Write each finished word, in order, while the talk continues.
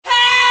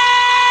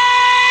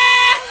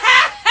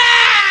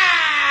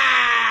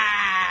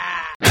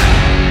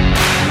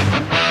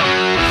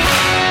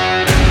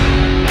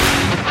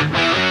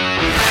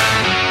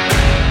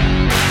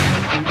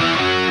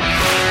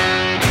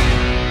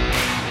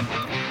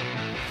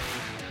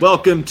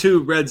Welcome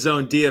to Red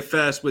Zone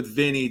DFS with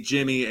Vinny,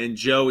 Jimmy, and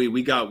Joey.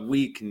 We got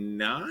week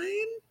 9.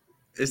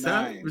 Was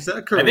that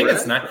correct? I think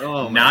it's 9.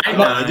 Oh, 9.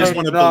 I just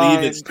want to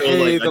believe it's still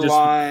pay like the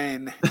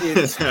line.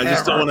 It's I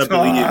just don't want to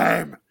believe.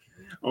 time.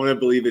 I want to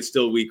believe it's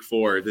still week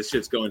 4. This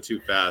shit's going too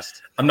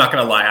fast. I'm not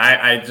gonna lie.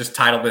 I just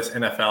titled this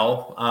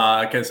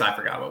NFL because I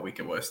forgot what week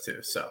it was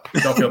too. So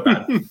don't feel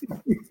bad. It's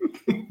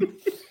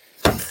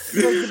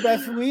the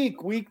best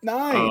week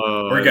 9.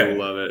 Oh, We're good. I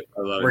love it.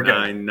 We're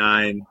good.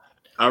 9.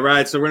 All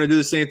right, so we're going to do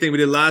the same thing we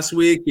did last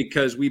week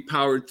because we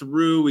powered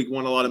through. We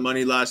won a lot of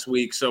money last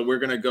week, so we're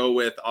going to go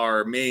with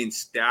our main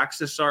stacks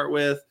to start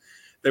with.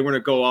 Then we're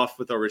going to go off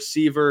with our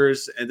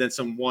receivers and then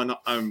some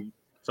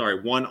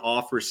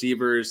one-off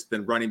receivers,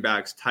 then running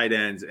backs, tight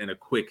ends, and a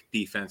quick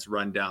defense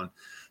rundown.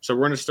 So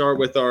we're going to start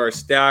with our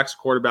stacks,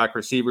 quarterback,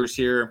 receivers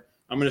here.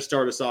 I'm going to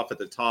start us off at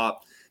the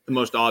top. The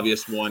most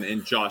obvious one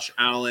in Josh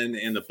Allen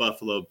and the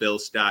Buffalo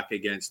Bills stack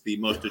against the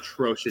most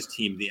atrocious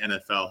team the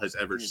NFL has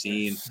ever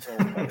seen.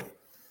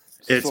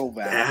 It's so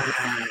bad.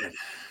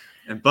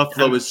 And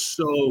Buffalo is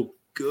so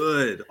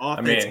good,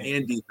 offense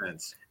and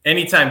defense.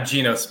 Anytime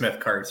Geno Smith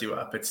carves you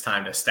up, it's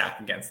time to stack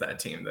against that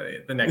team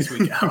the next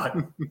week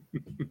out.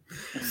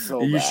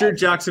 Are you sure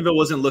Jacksonville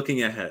wasn't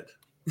looking ahead?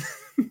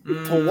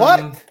 To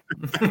what?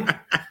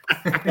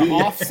 The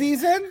off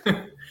season?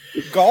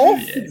 Golf?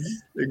 Yes,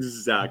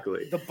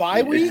 exactly. The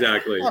bye week?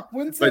 Exactly. Fuck,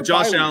 but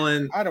Josh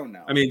Allen, I don't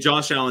know. I mean,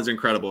 Josh Allen's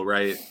incredible,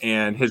 right?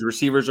 And his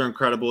receivers are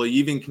incredible. You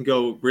even can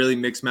go really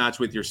mix match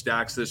with your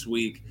stacks this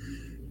week.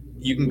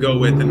 You can go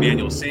with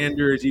Emmanuel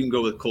Sanders. You can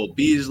go with Cole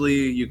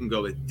Beasley. You can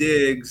go with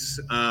Diggs.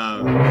 You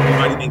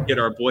might even get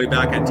our boy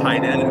back at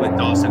tight end with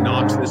Dawson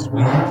Knox this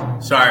week.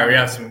 Sorry, we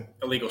have some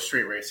illegal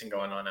street racing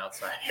going on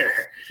outside here.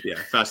 Yeah,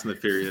 Fast and the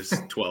Furious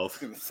 12. I was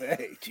going to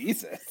say,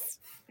 Jesus.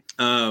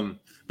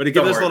 But it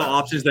gives us a lot of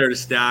options there to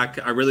stack.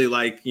 I really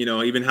like,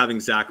 even having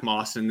Zach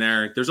Moss in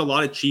there. There's a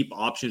lot of cheap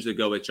options to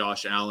go with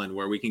Josh Allen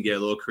where we can get a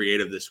little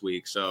creative this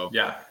week. So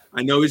yeah,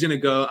 I know he's going to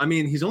go. I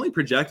mean, he's only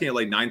projecting at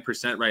like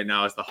 9% right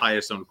now as the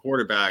highest owned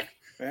quarterback.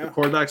 Yeah. The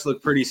quarterbacks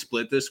look pretty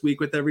split this week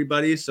with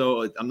everybody.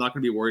 So I'm not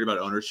going to be worried about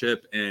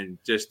ownership and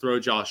just throw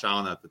Josh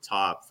Allen at the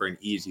top for an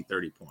easy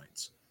 30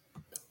 points.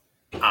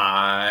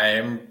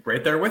 I'm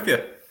right there with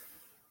you.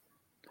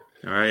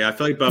 All right, I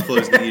feel like Buffalo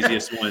is the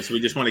easiest one, so we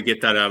just want to get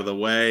that out of the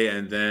way,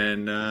 and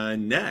then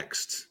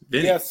next,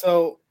 Vinny. Yeah.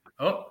 So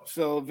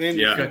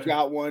Vinny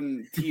got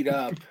one teed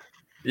up.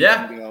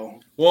 Yeah.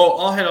 Well,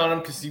 I'll hit on him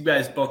because you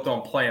guys both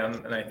don't play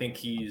him, and I think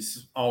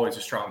he's always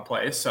a strong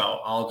play.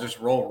 So I'll just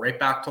roll right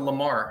back to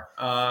Lamar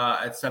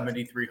at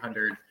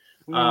 7,300.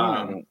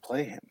 I don't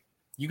play him.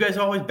 You guys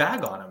always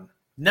bag on him.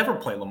 Never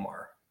play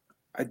Lamar.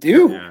 I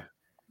do. Yeah,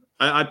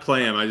 I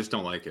play him. I just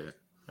don't like it.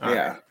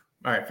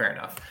 All right, fair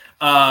enough.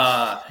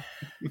 I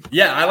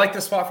like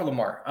this spot for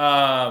Lamar.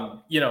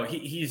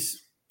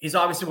 He's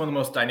obviously one of the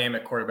most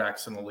dynamic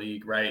quarterbacks in the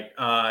league, right?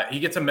 He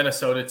gets a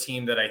Minnesota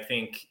team that I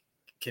think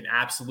can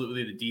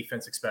absolutely, the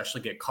defense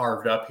especially, get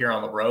carved up here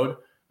on the road.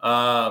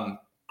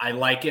 I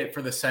like it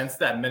for the sense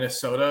that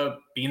Minnesota,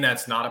 being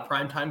that's not a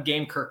primetime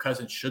game, Kirk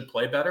Cousins should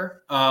play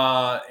better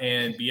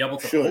and be able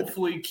to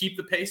hopefully keep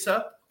the pace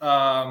up,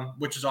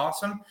 which is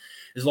awesome.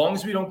 As long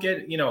as we don't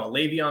get, a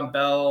Le'Veon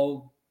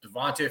Bell,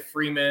 Devontae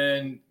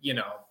Freeman,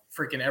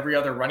 freaking every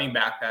other running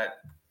back that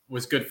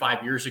was good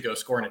 5 years ago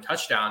scoring a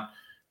touchdown.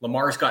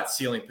 Lamar's got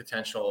ceiling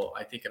potential,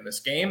 I think, in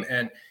this game.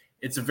 And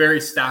it's a very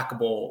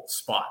stackable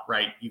spot,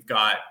 right? You've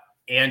got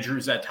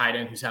Andrews at tight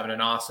end who's having an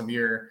awesome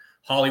year.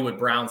 Hollywood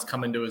Brown's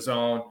coming to his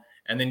own.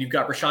 And then you've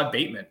got Rashad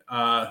Bateman,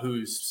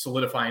 who's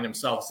solidifying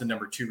himself as the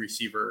number 2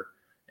 receiver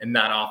in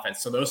that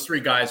offense. So those 3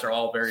 guys are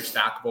all very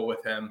stackable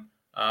with him.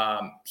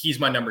 He's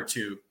my number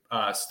 2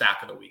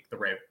 stack of the week, the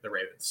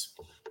Ravens.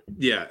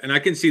 Yeah, and I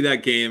can see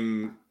that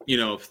game,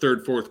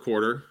 third, fourth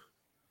quarter,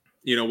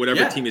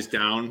 whatever team is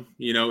down,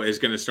 is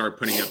going to start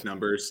putting up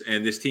numbers.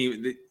 And this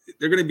team,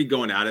 they're going to be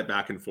going at it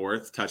back and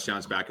forth,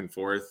 touchdowns back and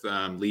forth,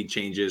 lead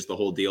changes, the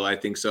whole deal. I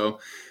think so.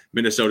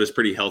 Minnesota's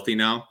pretty healthy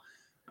now.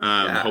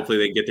 Hopefully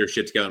they get their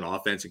shit together on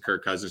offense and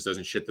Kirk Cousins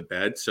doesn't shit the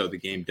bed. So the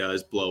game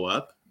does blow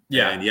up.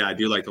 Yeah. And I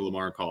do like the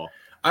Lamar call.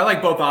 I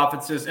like both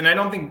offenses, and I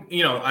don't think,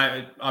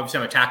 I'm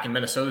attacking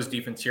Minnesota's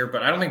defense here,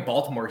 but I don't think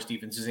Baltimore's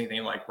defense is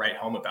anything like write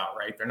home about,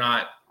 right? They're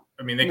not,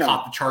 they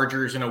caught the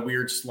Chargers in a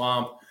weird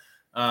slump.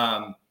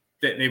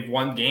 They've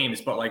won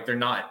games, but they're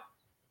not,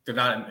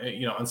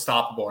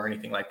 unstoppable or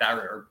anything like that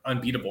or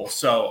unbeatable.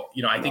 So,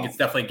 I think it's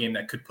definitely a game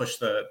that could push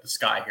the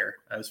sky here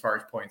as far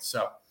as points.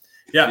 So,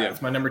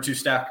 it's my number 2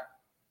 stack.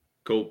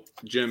 Cool.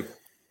 Jim.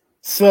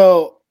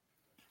 So,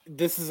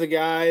 this is a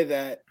guy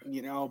that,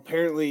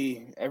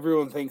 apparently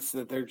everyone thinks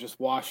that they're just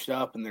washed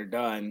up and they're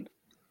done,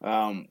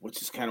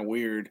 which is kind of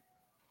weird.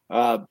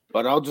 But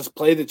I'll just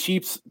play the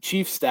Chiefs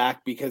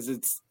stack because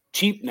it's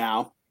cheap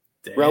now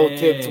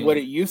relative to what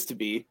it used to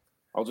be.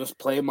 I'll just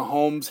play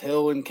Mahomes,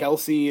 Hill, and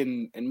Kelsey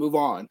and move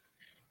on,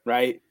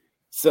 right?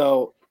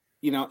 So,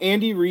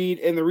 Andy Reid,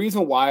 and the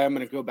reason why I'm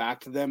going to go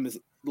back to them is,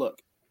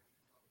 look,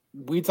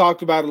 we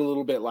talked about it a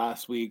little bit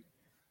last week.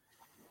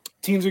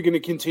 Teams are going to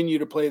continue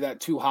to play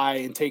that too high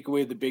and take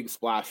away the big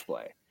splash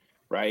play.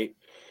 right?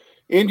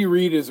 Andy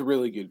Reid is a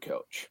really good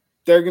coach.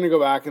 They're going to go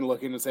back and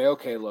look and say,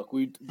 okay, look,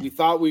 we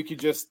thought we could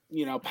just,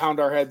 pound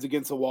our heads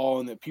against the wall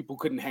and that people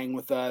couldn't hang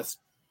with us.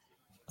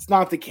 It's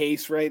not the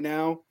case right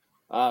now.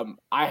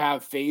 I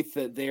have faith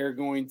that they're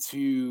going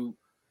to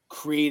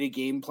create a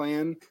game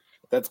plan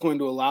that's going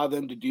to allow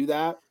them to do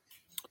that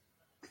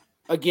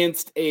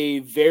against a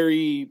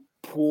very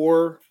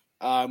poor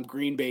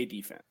Green Bay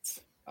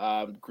defense.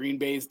 Green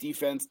Bay's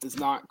defense does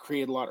not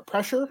create a lot of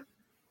pressure.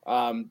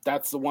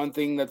 That's the one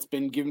thing that's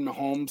been giving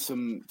Mahomes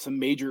some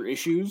major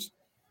issues.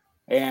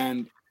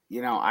 And,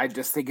 I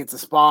just think it's a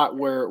spot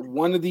where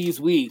one of these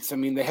weeks,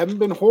 they haven't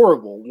been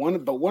horrible,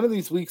 but one of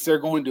these weeks they're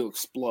going to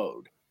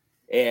explode.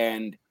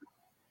 And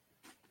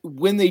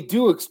when they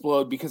do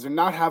explode, because they're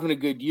not having a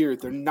good year,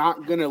 they're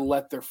not going to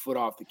let their foot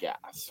off the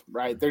gas,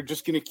 right? They're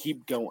just going to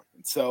keep going.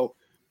 So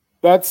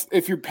that's,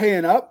 if you're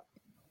paying up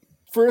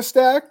for a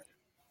stack,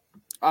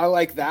 I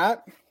like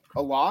that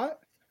a lot.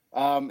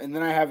 And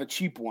then I have a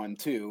cheap one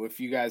too. If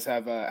you guys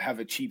have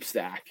a cheap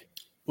stack.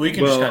 I'm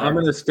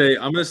gonna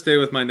stay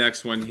with my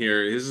next one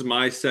here. This is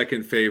my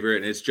second favorite,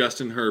 and it's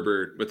Justin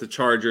Herbert with the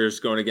Chargers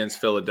going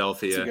against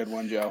Philadelphia. That's a good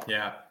one, Joe.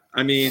 Yeah.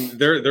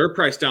 They're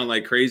priced down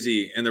like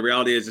crazy, and the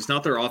reality is it's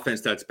not their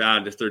offense that's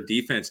bad; it's their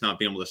defense not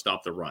being able to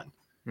stop the run.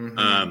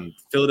 Mm-hmm.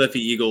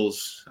 Philadelphia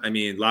Eagles,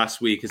 last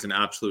week is an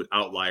absolute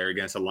outlier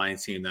against a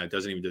Lions team that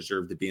doesn't even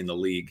deserve to be in the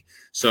league.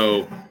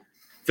 So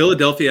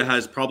Philadelphia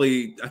has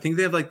probably, I think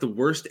they have like the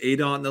worst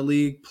ADOT in the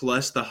league,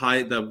 plus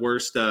the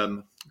worst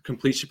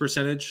completion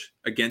percentage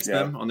against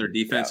them on their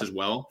defense as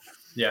well.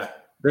 Yeah.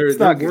 They're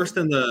worse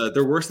than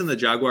the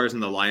Jaguars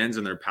and the Lions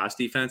in their pass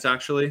defense,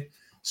 actually.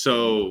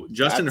 So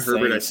Justin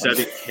Herbert at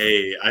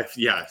 7K.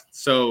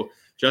 So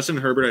Justin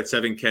Herbert at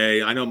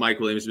 7K. I know Mike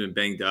Williams has been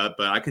banged up,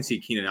 but I can see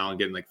Keenan Allen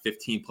getting like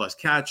 15 plus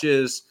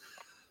catches,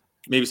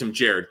 maybe some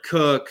Jared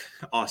Cook,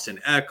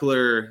 Austin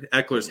Eckler.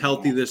 Eckler's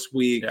healthy this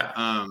week.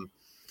 Yeah.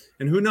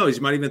 And who knows?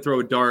 You might even throw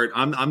a dart.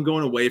 I'm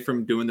going away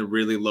from doing the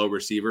really low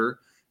receiver.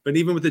 But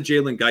even with the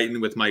Jalen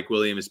Guyton with Mike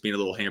Williams being a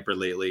little hampered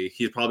lately,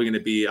 he's probably going to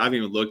be, I haven't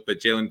even looked, but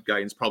Jalen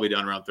Guyton's probably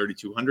down around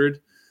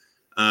 3,200.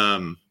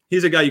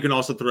 He's a guy you can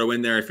also throw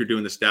in there if you're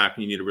doing the stack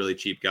and you need a really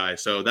cheap guy.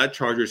 So that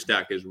Chargers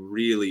stack is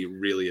really,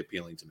 really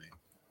appealing to me.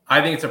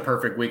 I think it's a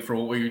perfect week for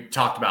what we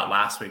talked about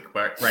last week,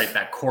 right?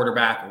 That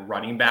quarterback,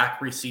 running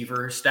back,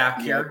 receiver stack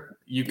here.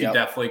 You could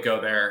definitely go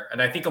there.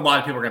 And I think a lot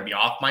of people are going to be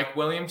off Mike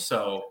Williams.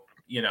 So,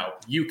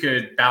 you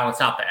could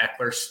balance out the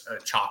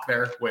Eckler chalk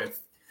there with,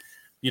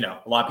 a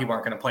lot of people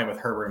aren't going to play with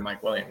Herbert and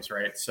Mike Williams,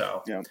 right?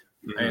 So I think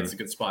it's a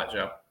good spot,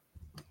 Joe.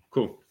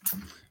 Cool.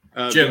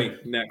 Jimmy,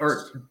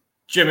 next.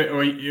 Jimmy,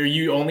 or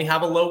you only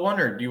have a low one,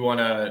 or do you want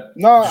to?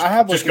 No, I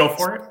have just go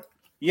for it.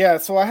 Yeah,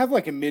 so I have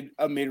like a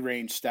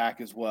mid-range stack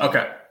as well.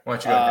 Okay, why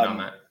don't you go ahead on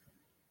that?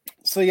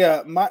 So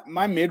yeah,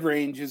 my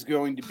mid-range is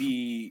going to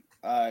be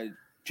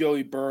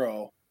Joey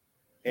Burrow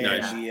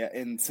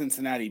and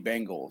Cincinnati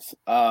Bengals.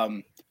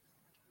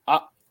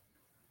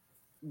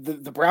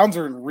 The Browns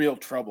are in real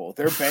trouble.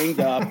 They're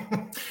banged up.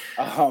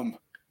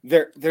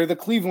 They're the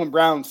Cleveland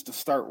Browns to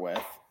start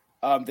with.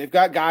 They've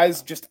got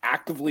guys just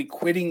actively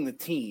quitting the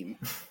team,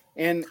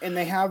 and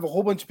they have a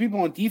whole bunch of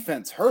people on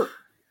defense hurt.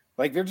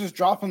 Like they're just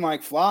dropping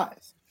like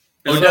flies.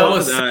 Odell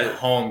was at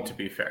home, to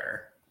be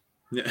fair.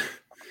 Yeah.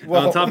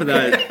 Well, on top of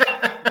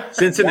that,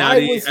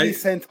 Cincinnati. Why was he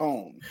sent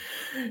home?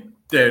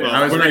 Dude,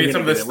 I was reading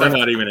some of this stuff. We're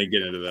not even going to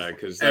get into that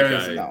because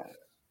that guy.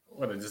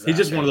 He's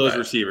just one of those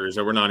receivers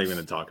that we're not even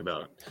going to talk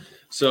about.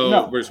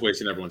 So we're just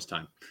wasting everyone's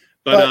time.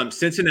 But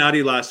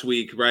Cincinnati last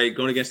week, right,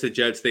 going against the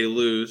Jets, they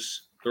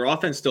lose. Their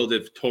offense still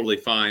did totally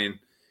fine.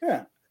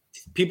 Yeah.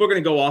 People are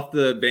going to go off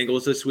the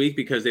Bengals this week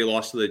because they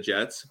lost to the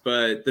Jets.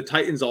 But the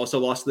Titans also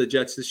lost to the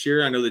Jets this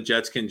year. I know the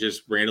Jets can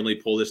just randomly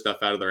pull this stuff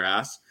out of their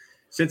ass.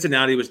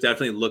 Cincinnati was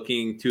definitely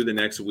looking to the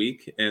next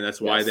week, and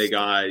that's why they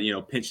got,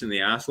 pinched in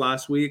the ass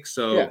last week.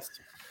 So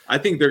I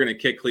think they're going to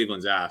kick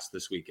Cleveland's ass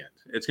this weekend.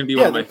 It's going to be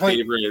one of my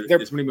favorite. It's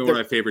going to be one of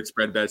my favorite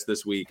spread bets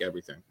this week.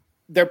 Everything.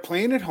 They're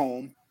playing at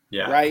home,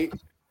 right?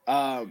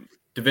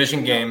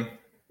 Division game,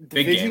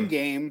 division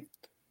game.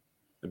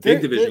 A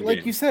big division game.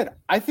 Like you said,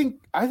 I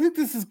think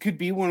this could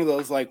be one of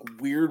those like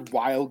weird,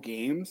 wild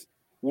games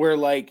where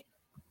like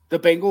the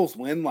Bengals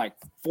win like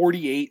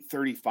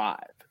 48-35.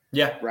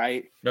 Yeah.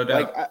 Right? No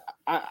doubt.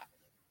 Like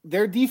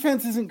their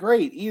defense isn't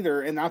great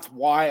either, and that's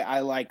why I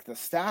like the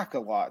stack a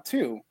lot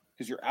too,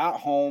 because you're at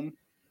home,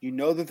 you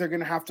know that they're going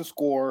to have to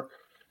score.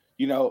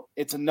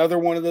 It's another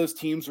one of those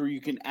teams where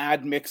you can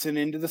add Mixon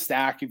into the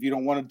stack if you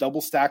don't want to double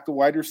stack the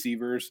wide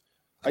receivers.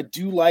 I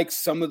do like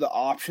some of the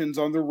options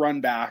on the run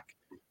back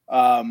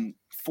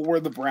for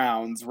the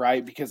Browns,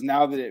 right? Because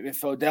now that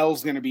if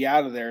Odell's going to be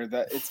out of there,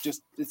 that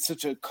it's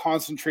such a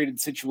concentrated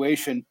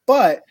situation.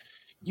 But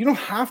you don't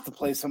have to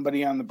play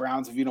somebody on the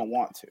Browns if you don't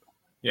want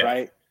to,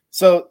 right?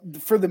 So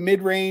for the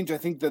mid-range, I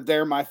think that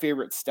they're my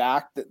favorite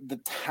stack. The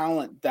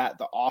talent that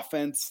the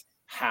offense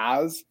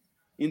has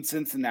in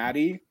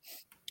Cincinnati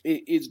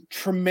is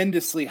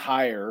tremendously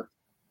higher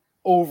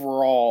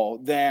overall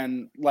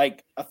than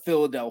like a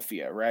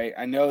Philadelphia, right?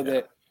 I know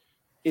that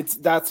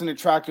that's an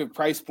attractive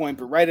price point,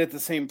 but right at the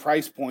same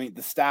price point,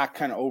 the stack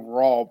kind of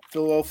overall,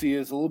 Philadelphia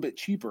is a little bit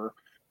cheaper,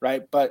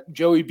 right? But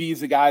Joey B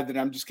is a guy that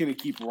I'm just going to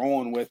keep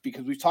rolling with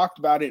because we talked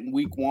about it in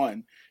week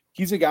 1.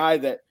 He's a guy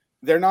that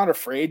they're not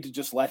afraid to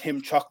just let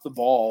him chuck the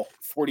ball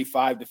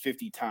 45 to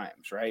 50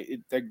 times, right?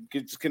 They're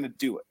just going to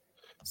do it.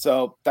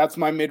 So that's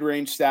my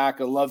mid-range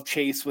stack. I love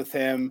Chase with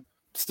him.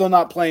 Still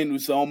not playing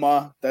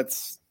Uzoma.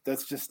 That's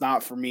just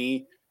not for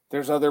me.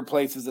 There's other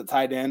places at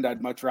tight end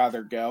I'd much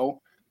rather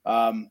go.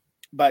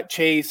 But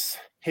Chase,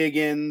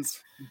 Higgins,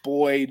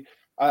 Boyd,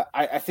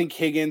 I think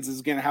Higgins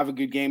is going to have a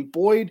good game.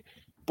 Boyd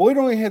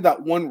only had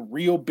that one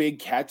real big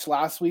catch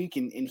last week,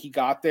 and he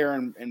got there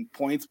in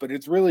points, but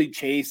it's really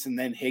Chase and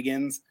then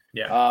Higgins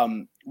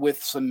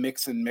with some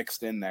mixed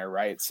in there,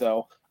 right?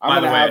 So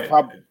I'm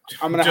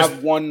going to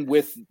have one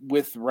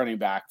with running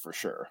back for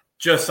sure.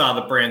 Just saw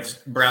the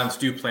Browns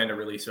do plan to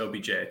release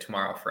OBJ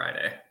tomorrow,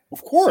 Friday.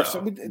 Of course. So,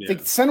 they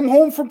sent him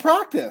home from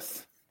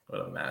practice.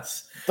 What a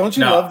mess. Don't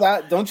you love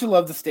that? Don't you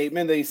love the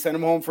statement that he sent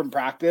him home from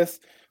practice,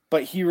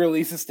 but he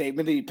released a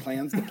statement that he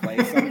plans to play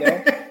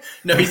someday?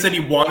 No, he said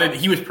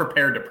he was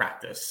prepared to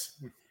practice.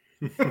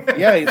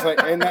 Yeah, he's like,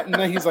 and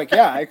then he's like,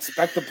 yeah, I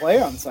expect to play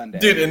on Sunday.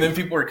 Dude, and then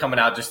people were coming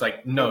out just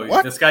like,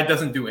 no, this guy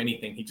doesn't do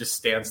anything. He just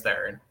stands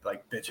there and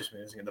like bitches me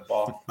the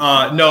ball.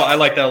 No, I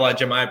like that a lot.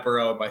 Jemiah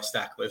Burrow on my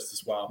stack list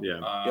as well. Yeah.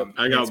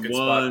 I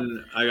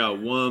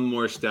got one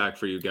more stack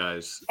for you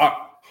guys.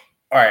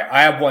 All right,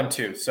 I have one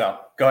too. So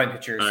go ahead and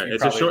hit yours. All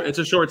right, it's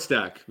a short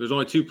stack. There's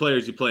only 2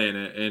 players you play in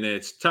it, and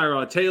it's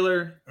Tyrod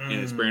Taylor and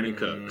it's Brandon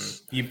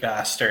Cooks. You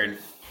bastard.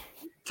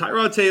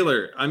 Tyrod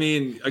Taylor, I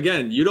mean,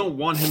 again, you don't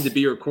want him to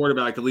be your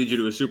quarterback to lead you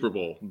to a Super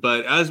Bowl.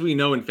 But as we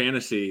know in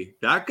fantasy,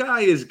 that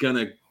guy is going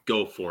to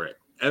go for it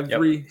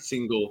every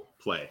single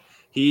play.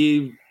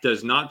 He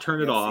does not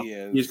turn it off.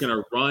 He's going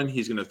to run.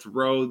 He's going to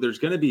throw. There's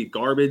going to be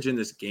garbage in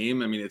this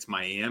game. I mean, it's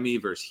Miami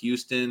versus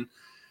Houston.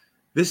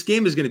 This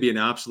game is going to be an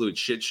absolute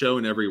shit show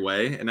in every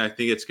way, and I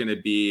think it's going to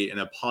be in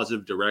a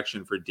positive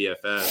direction for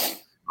DFS.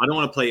 I don't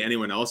want to play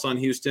anyone else on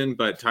Houston,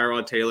 but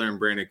Tyrod Taylor and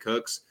Brandon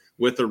Cooks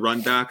with the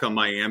run back on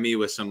Miami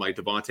with some like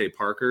Devontae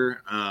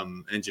Parker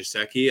and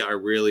Gesicki, I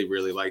really,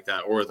 really like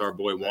that, or with our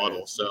boy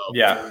Waddle. So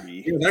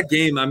that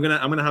game, I'm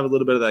gonna have a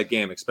little bit of that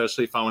game,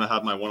 especially if I want to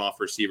have my one-off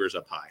receivers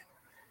up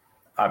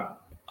high.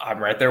 I'm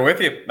right there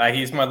with you.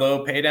 He's my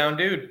low pay down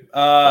dude.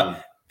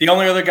 The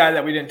only other guy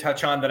that we didn't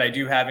touch on that I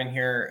do have in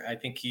here, I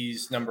think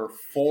he's number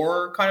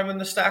 4 kind of in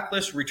the stack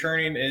list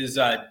returning, is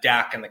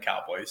Dak and the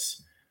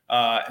Cowboys.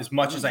 As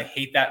much as I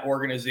hate that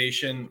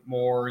organization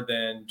more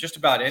than just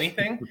about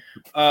anything,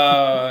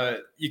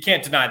 you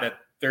can't deny that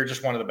they're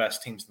just one of the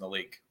best teams in the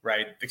league,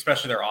 right?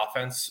 Especially their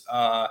offense.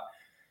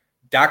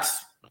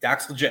 Dak's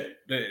legit.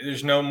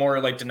 There's no more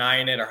like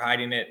denying it or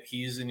hiding it.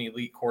 He's an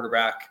elite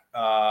quarterback,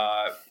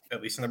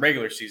 at least in the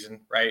regular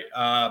season, right?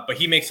 But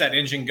he makes that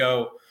engine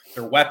go.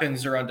 Their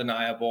weapons are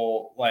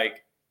undeniable.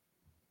 Like,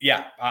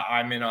 yeah,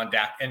 I'm in on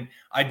Dak. And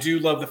I do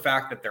love the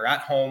fact that they're at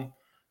home.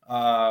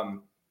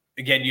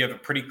 Again, you have a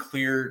pretty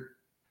clear,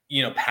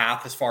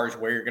 path as far as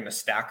where you're going to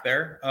stack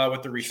there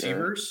with the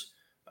receivers.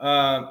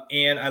 Sure.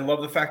 And I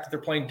love the fact that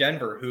they're playing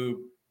Denver,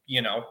 who,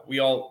 we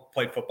all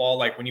played football.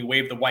 Like when you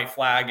wave the white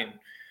flag and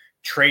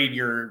trade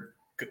your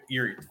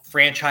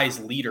franchise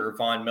leader,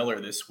 Von Miller,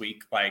 this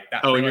week, like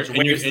that. Oh, and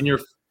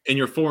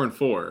you're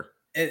 4-4.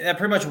 That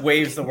pretty much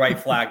waves the white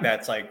flag.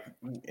 That's like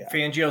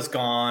Fangio's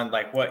gone.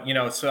 Like what,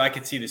 so I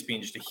could see this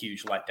being just a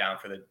huge letdown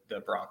for the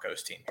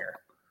Broncos team here.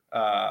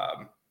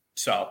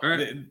 So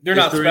they're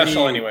not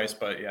special anyways,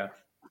 but yeah.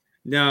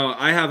 Now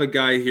I have a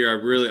guy here.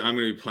 I'm going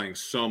to be playing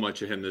so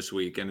much of him this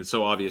week, and it's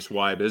so obvious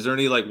why. But is there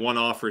any like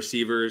one-off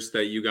receivers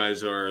that you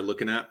guys are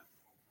looking at?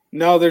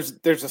 No, there's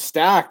a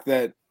stack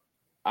that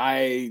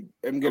I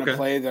am going to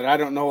play that I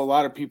don't know a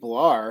lot of people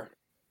are.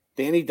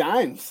 Danny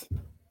Dimes.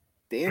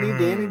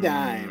 Danny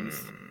Dimes.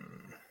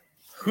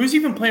 Who's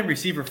even playing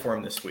receiver for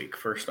him this week?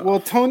 First off, well,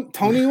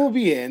 Tony will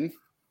be in.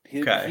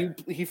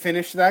 He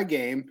finished that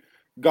game.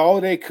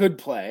 Galladay could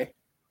play.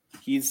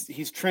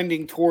 He's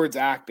trending towards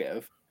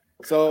active,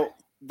 so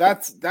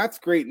that's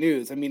great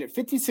news. I mean, at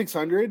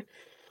 5,600,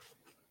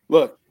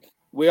 look,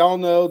 we all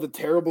know the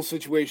terrible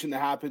situation that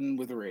happened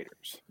with the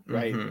Raiders,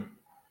 right? Mm-hmm.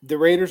 The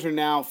Raiders are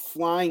now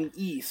flying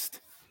east,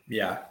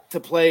 to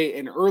play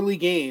an early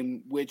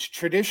game, which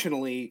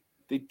traditionally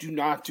they do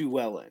not do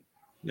well in.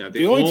 Yeah,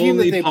 the only team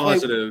that they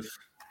positive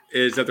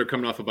is that they're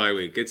coming off a bye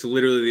week. It's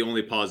literally the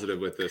only positive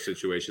with the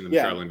situation of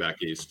traveling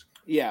back east.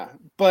 Yeah,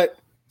 but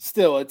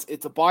still,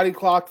 it's a body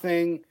clock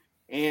thing,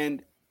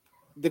 and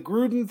the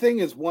Gruden thing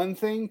is one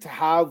thing. To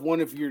have one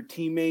of your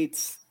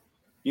teammates,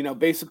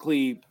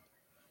 basically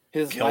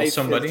his kill life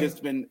somebody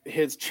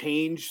has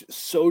changed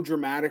so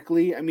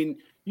dramatically. I mean,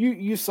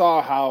 you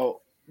saw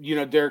how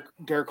Derek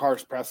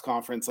Carr's press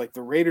conference, like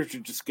the Raiders are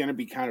just going to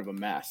be kind of a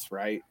mess,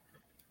 right?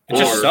 It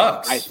just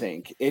sucks. I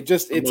think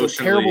it's a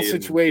terrible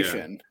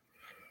situation.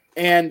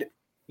 And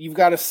you've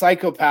got a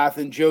psychopath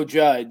in Joe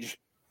Judge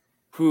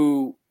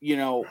who,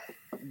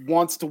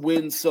 wants to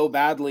win so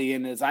badly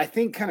and is, I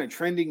think, kind of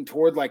trending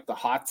toward like the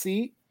hot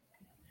seat.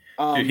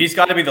 Dude, he's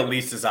got to be the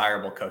least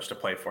desirable coach to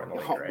play for in the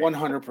league, right?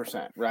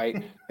 100%,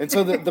 right? And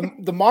so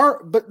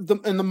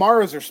the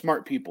Maras are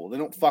smart people. They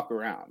don't fuck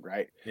around,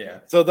 right? Yeah.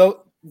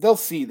 So they'll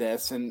see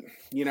this, and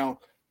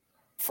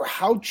for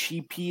how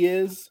cheap he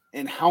is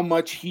and how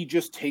much he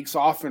just takes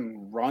off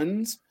and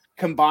runs,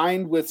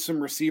 combined with some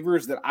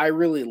receivers that I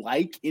really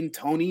like in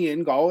Tony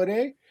and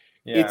Golladay,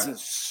 it's a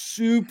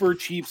super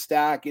cheap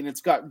stack, and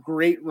it's got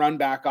great run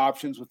back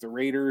options with the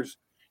Raiders.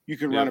 You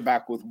can run it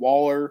back with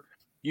Waller.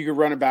 You can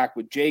run it back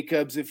with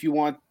Jacobs if you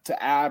want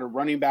to add a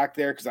running back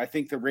there, because I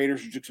think the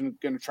Raiders are just going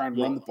to try and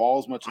run the ball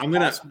as much as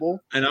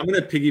possible. And I'm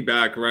going to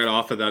piggyback right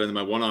off of that into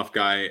my one-off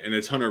guy, and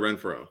it's Hunter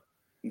Renfrow.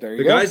 There you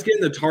the go. guy's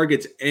getting the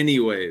targets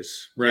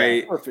anyways,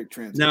 right? Yeah, perfect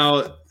transition.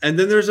 Now, and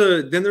then there's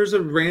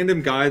a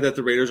random guy that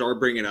the Raiders are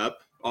bringing up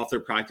off their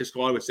practice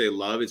squad, which they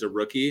love. Is a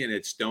rookie, and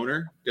it's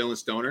Dylan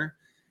Stoner.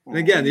 And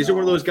again, these are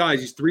one of those guys.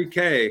 He's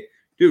 3K.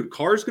 Dude,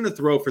 Carr's going to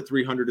throw for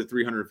 300 to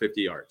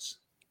 350 yards.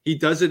 He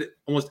does it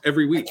almost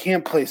every week. I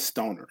can't play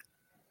Stoner.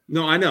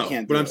 No, I know.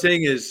 What I'm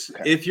saying is,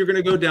 if you're going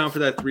to go down for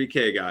that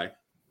 3K guy,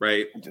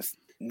 right,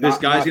 this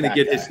guy's going to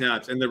get his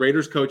snaps. And the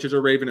Raiders coaches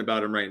are raving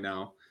about him right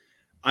now.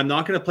 I'm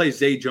not going to play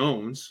Zay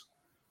Jones,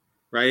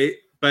 right?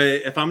 But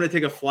if I'm going to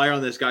take a flyer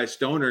on this guy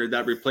Stoner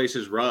that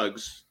replaces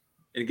Ruggs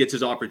and gets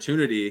his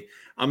opportunity,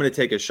 I'm going to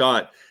take a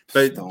shot.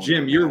 But Stoner,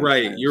 Jim, you're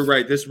right. You're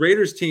right. This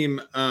Raiders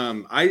team,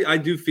 I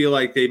do feel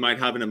like they might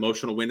have an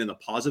emotional win in the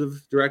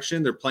positive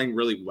direction. They're playing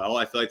really well.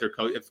 I feel like their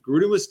coach, if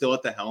Gruden was still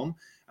at the helm,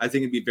 I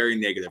think it'd be very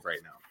negative right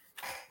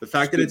now. The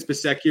fact that it's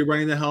Bisecki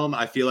running the helm,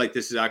 I feel like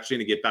this is actually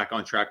going to get back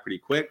on track pretty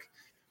quick.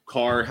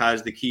 Carr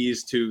has the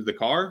keys to the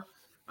car,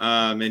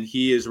 and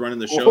he is running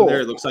the show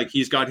there. It looks like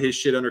he's got his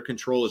shit under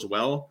control as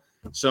well.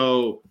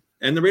 So,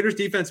 and the Raiders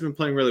defense have been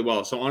playing really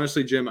well. So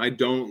honestly, Jim, I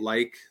don't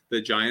like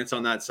the Giants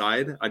on that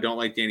side. I don't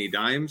like Danny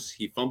Dimes.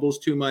 He fumbles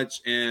too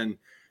much. And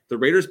the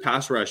Raiders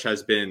pass rush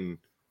has been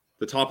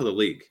the top of the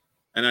league.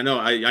 And I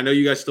know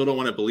you guys still don't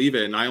want to believe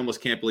it. And I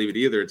almost can't believe it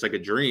either. It's like a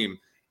dream,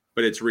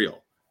 but it's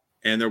real.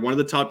 And they're one of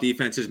the top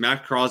defenses.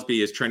 Matt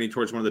Crosby is trending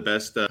towards one of the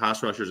best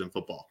pass rushers in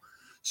football.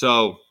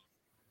 So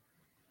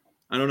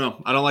I don't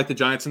know. I don't like the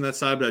Giants on that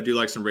side, but I do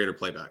like some Raider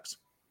playbacks.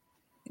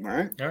 All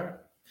right. All right.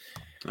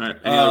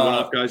 Any other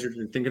one-off guys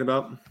you're thinking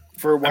about?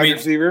 For a wide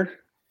receiver?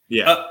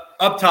 Yeah.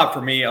 Up top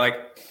for me,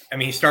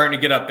 he's starting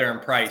to get up there in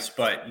price,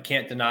 but you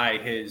can't deny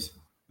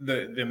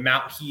the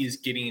amount he is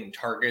getting in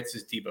targets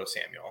is Deebo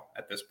Samuel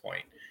at this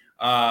point.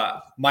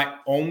 My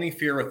only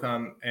fear with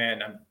him,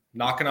 and I'm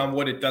knocking on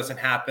wood it doesn't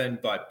happen,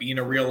 but being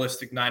a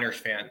realistic Niners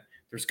fan,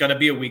 there's going to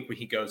be a week when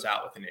he goes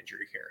out with an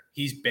injury here.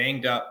 He's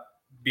banged up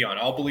beyond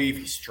all belief.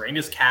 He's strained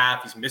his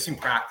calf. He's missing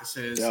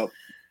practices. Yep.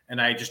 And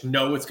I just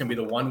know it's going to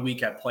be the 1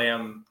 week I play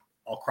him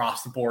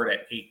across the board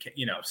at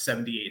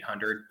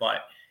 7,800.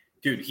 But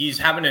dude, he's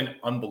having an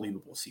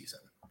unbelievable season.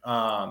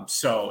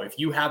 So if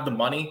you have the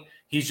money,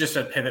 he's just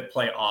a pivot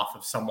play off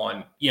of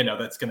someone,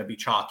 that's going to be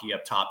chalky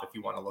up top if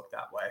you want to look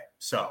that way.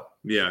 So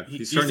yeah,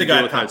 he's starting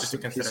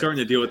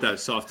to deal with that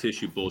soft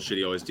tissue bullshit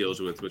he always deals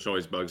with, which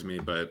always bugs me.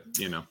 But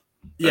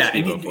yeah,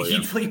 and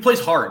he plays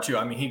hard too.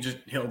 I mean,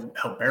 he'll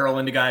barrel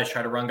into guys,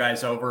 try to run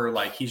guys over.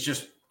 Like he's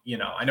just,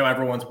 I know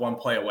everyone's one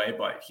play away,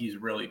 but he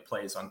really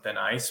plays on thin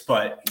ice.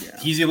 But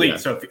he's elite. Yeah.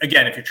 So if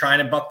you're trying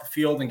to buck the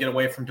field and get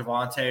away from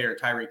Devontae or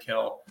Tyreek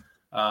Hill,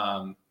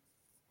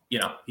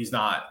 he's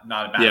not a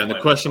bad. Yeah, and the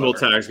questionable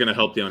tag is going to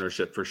help the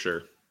ownership for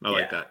sure. I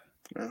like that.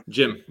 Yeah.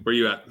 Jim, where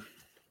you at?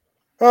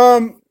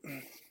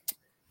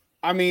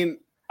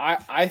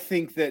 I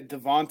think that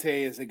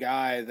Devontae is a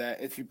guy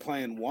that if you're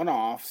playing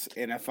one-offs,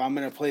 and if I'm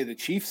going to play the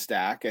Chiefs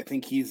stack, I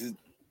think he's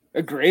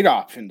a great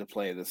option to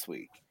play this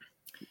week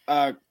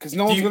because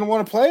no one's going to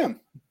want to play him.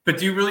 But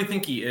do you really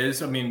think he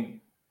is? I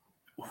mean,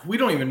 we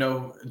don't even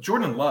know.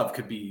 Jordan Love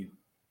could be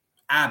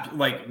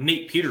like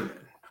Nate Peterman.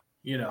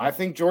 I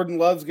think Jordan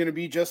Love's going to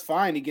be just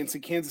fine against a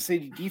Kansas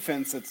City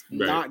defense that's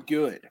not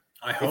good.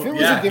 I hope. If it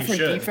was a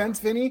different defense,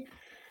 Vinny.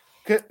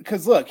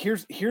 Because look,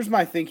 here's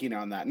my thinking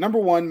on that. Number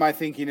one, my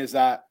thinking is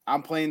that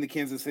I'm playing the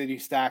Kansas City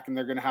stack, and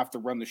they're going to have to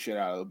run the shit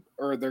out of,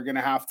 or they're going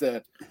to have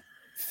to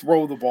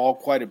throw the ball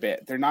quite a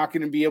bit. They're not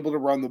going to be able to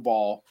run the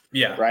ball.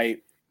 Yeah. Right.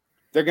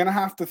 They're going to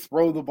have to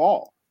throw the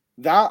ball.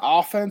 That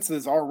offense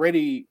is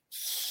already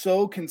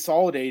so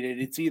consolidated.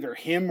 It's either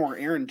him or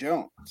Aaron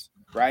Jones.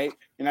 Right.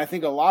 And I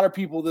think a lot of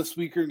people this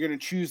week are going to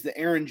choose the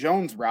Aaron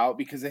Jones route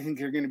because they think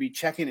they're going to be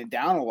checking it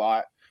down a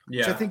lot.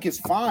 Which I think is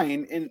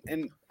fine,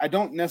 and I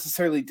don't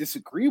necessarily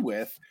disagree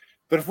with.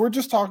 But if we're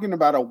just talking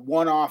about a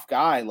one-off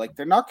guy, like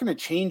they're not going to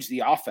change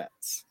the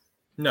offense.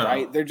 No.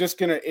 Right? They're just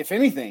going to, if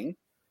anything,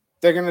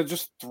 they're going to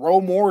just throw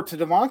more to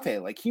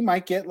Devontae. Like he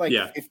might get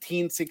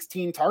 15,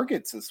 16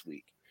 targets this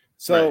week.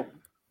 So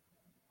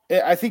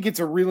I think it's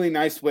a really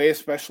nice way,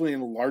 especially in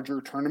a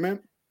larger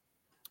tournament,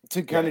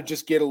 to kind of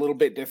just get a little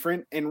bit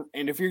different. And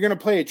if you're going to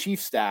play a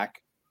Chief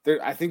stack,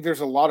 I think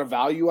there's a lot of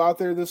value out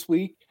there this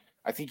week.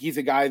 I think he's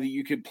a guy that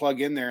you could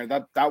plug in there.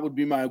 That would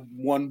be my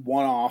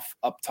one-off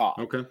up top.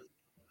 Okay.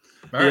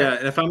 Right. Yeah,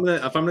 and if I'm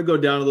gonna go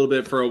down a little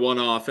bit for a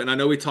one-off, and I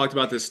know we talked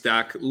about this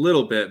stack a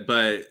little bit,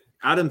 but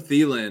Adam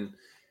Thielen,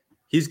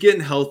 he's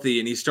getting healthy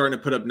and he's starting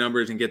to put up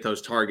numbers and get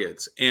those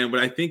targets. And what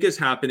I think is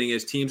happening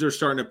is teams are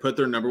starting to put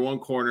their number one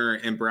corner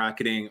and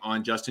bracketing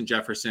on Justin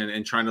Jefferson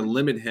and trying to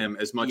limit him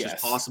as much as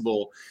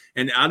possible.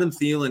 And Adam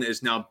Thielen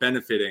is now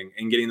benefiting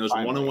and getting those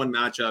one-on-one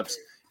matchups.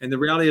 And the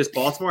reality is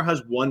Baltimore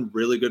has one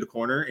really good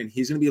corner, and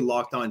he's going to be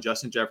locked on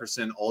Justin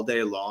Jefferson all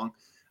day long.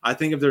 I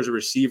think if there's a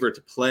receiver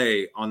to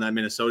play on that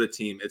Minnesota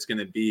team, it's going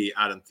to be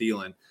Adam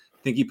Thielen.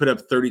 I think he put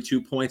up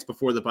 32 points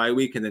before the bye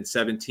week and then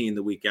 17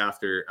 the week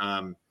after.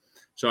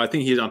 So I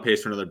think he's on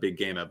pace for another big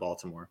game at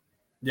Baltimore.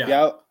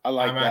 Yeah, I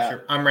like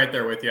that. I'm right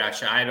there with you,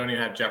 actually. I don't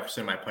even have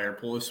Jefferson in my player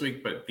pool this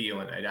week, but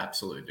Thielen, I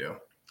absolutely do.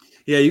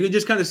 Yeah, you can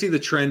just kind of see the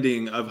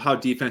trending of how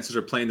defenses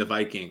are playing the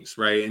Vikings,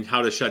 right? And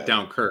how to shut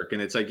down Kirk.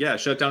 And it's like,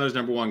 shut down his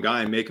number one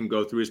guy and make him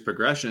go through his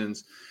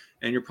progressions.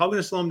 And you're probably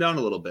going to slow him down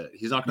a little bit.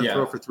 He's not going to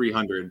throw for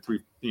 300,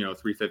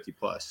 350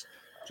 plus.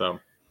 So,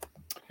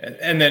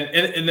 and then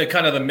in the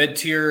kind of the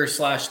mid-tier /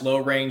 low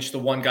range, the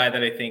one guy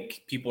that I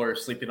think people are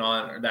sleeping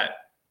on, or that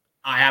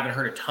I haven't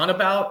heard a ton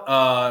about,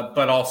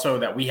 but also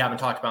that we haven't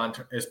talked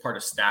about as part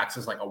of stacks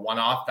as like a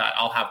one-off that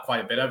I'll have quite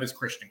a bit of, is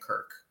Christian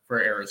Kirk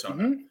for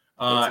Arizona. Mm-hmm.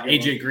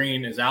 AJ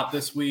Green is out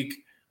this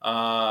week.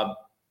 People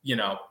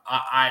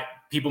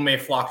may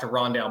flock to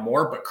Rondale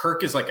Moore, but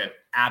Kirk is like an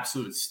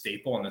absolute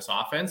staple in this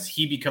offense.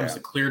 He becomes the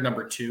clear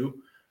number 2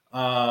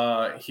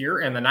 here,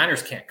 and the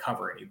Niners can't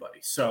cover anybody.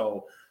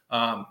 So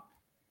I'll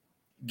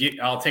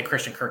take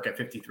Christian Kirk at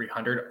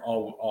 5,300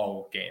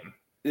 all game.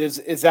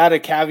 Is that a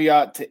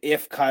caveat to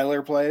if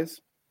Kyler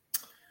plays?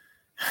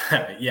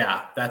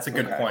 Yeah, that's a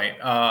good point.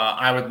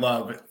 I would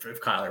love if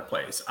Kyler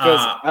plays.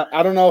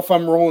 I don't know if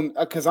I'm rolling,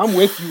 because I'm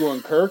with you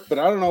on Kirk, but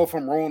I don't know if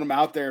I'm rolling him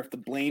out there if the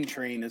Blaine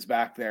train is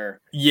back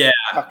there. Yeah,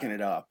 fucking it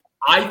up.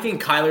 I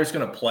think Kyler's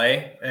going to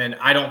play, and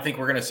I don't think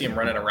we're going to see him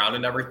running around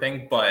and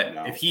everything. But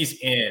if he's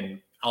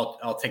in,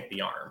 I'll take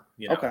the arm.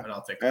 And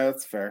I'll take.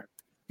 That's fair.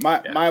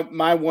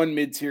 My one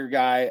mid tier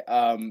guy,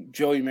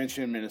 Joey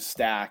mentioned him in a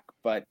stack,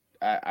 but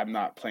I'm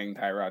not playing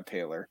Tyrod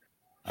Taylor.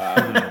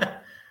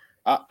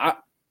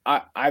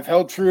 I've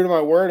held true to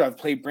my word. I've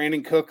played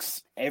Brandon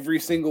Cooks every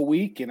single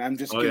week, and I'm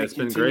just going to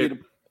continue to.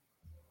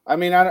 I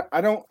mean,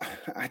 I don't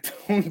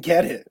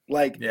get it.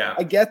 Like,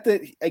 I get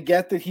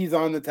that he's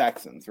on the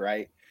Texans,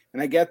 right?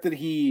 And I get that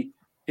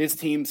his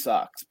team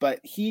sucks, but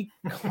he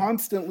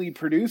constantly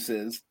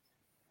produces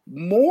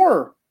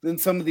more than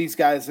some of these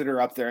guys that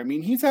are up there. I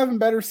mean, he's having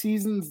better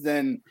seasons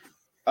than,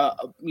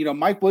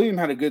 Mike Williams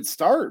had a good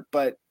start,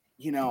 but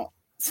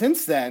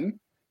since then,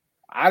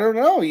 I don't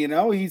know,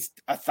 he's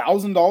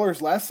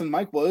 $1,000 less than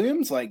Mike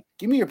Williams. Like,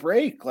 give me a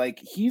break. Like,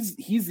 he's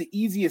the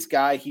easiest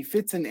guy. He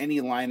fits in any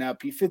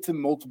lineup. He fits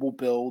in multiple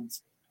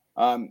builds.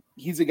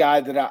 He's a guy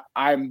that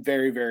I'm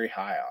very, very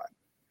high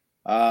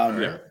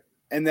on.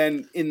 And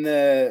then in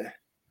that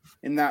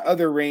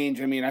other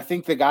range, I mean, I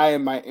think the guy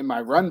in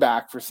my run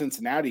back for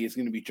Cincinnati is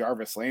going to be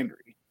Jarvis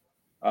Landry.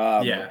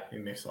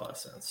 It makes a lot of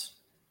sense.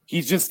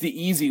 He's just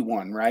the easy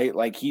one, right?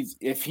 Like,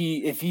 if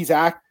he's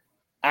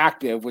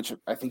active, which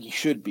I think he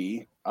should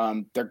be,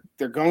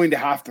 they're going to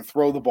have to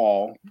throw the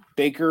ball.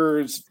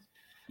 Baker's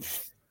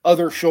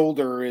other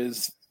shoulder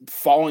is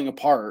falling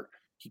apart.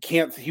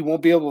 He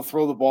won't be able to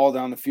throw the ball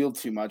down the field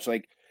too much.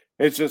 Like,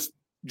 it's just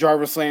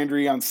Jarvis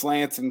Landry on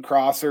slants and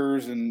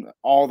crossers and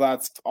all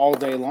that's all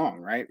day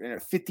long, right? And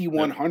at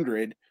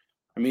 5,100,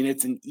 I mean,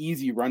 it's an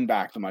easy run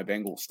back to my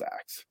Bengals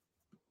stacks.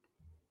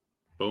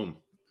 Boom.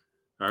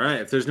 All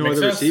right. If there's no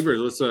other receivers,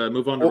 let's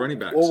move on to running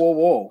backs.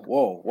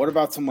 Whoa. What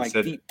about some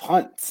deep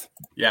punts?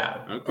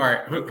 Yeah. Okay. All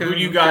right. Who do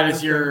you got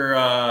as your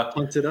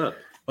punt it up?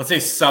 Let's say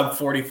sub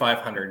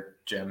 4,500,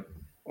 Jim.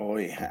 Oh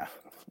yeah.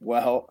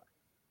 Well,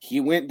 he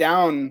went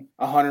down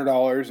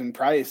 $100 in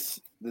price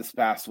this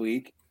past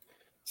week.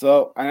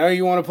 So I know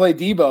you want to play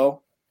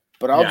Debo,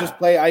 but I'll just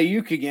play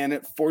Ayuk again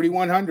at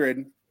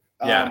 4,100.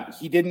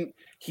 He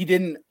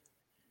didn't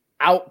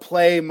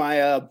outplay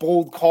my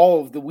bold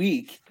call of the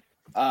week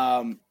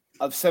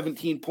of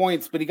 17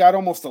 points, but he got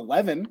almost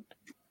 11.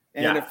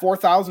 And at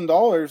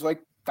 $4,000,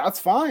 like, that's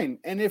fine.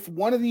 And if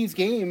one of these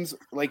games,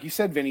 like you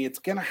said, Vinny, it's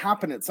going to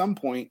happen at some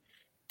point,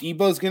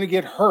 Debo's going to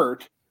get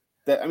hurt.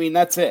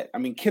 That's it. I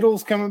mean,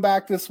 Kittle's coming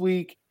back this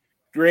week.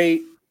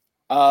 Great.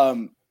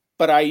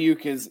 But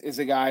Ayuk is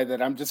a guy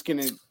that I'm just going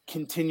to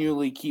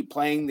continually keep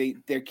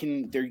playing.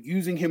 They're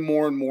using him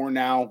more and more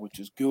now, which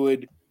is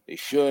good. They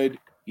should.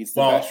 He's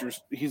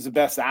the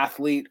best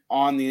athlete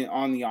on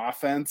the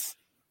offense.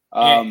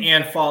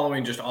 And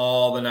following just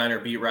all the Niner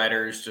beat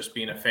writers, just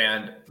being a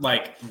fan,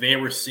 like, they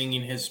were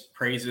singing his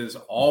praises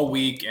all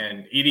week,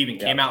 and it even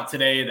came out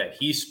today that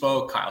he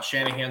spoke. Kyle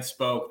Shanahan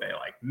spoke. They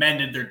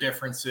mended their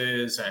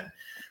differences and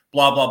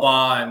blah blah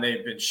blah, and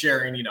they've been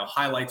sharing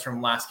highlights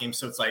from last game.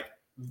 So it's like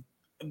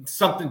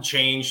something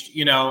changed,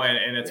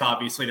 and it's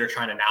obviously they're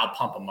trying to now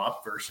pump him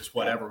up versus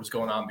whatever was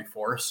going on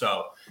before.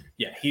 So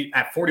he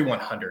at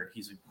 4,100,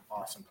 he's an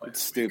awesome player.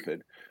 It's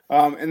stupid.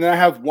 And then I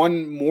have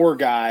one more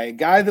guy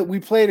that we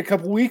played a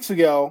couple weeks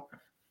ago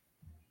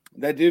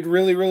that did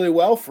really, really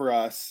well for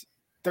us.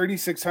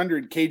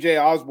 3,600, KJ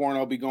Osborne.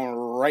 I'll be going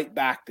right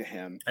back to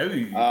him.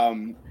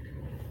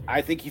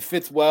 I think he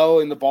fits well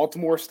in the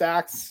Baltimore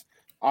stacks,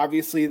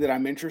 obviously, that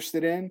I'm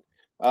interested in.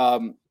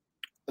 I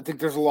think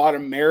there's a lot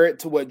of merit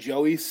to what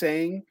Joey's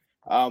saying,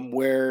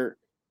 where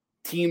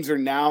teams are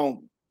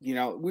now,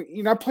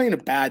 you're not playing a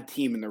bad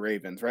team in the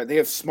Ravens, right? They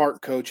have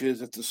smart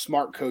coaches. It's a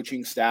smart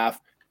coaching staff.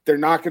 They're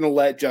not going to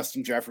let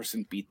Justin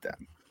Jefferson beat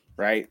them,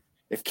 right?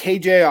 If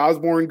KJ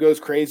Osborne goes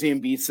crazy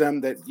and beats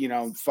them, that,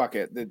 fuck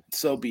it, that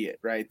so be it,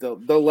 right?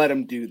 They'll let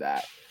him do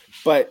that.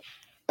 But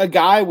a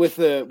guy with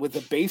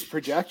a base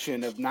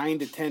projection of 9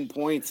 to 10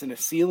 points and a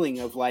ceiling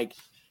of like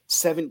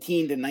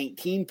 17 to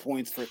 19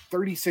 points for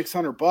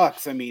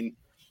 $3,600. I mean,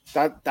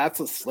 that's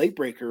a slate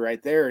breaker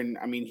right there. And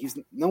I mean,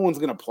 no one's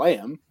going to play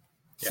him.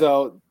 Yeah.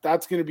 So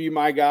that's going to be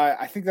my guy.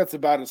 I think that's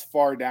about as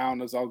far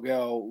down as I'll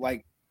go.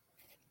 Like,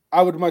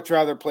 I would much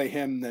rather play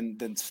him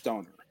than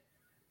Stoner.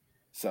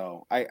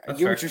 So I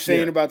get what you're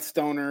saying about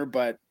Stoner,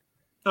 but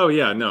oh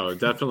yeah, no,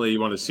 definitely you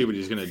want to see what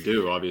he's going to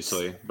do,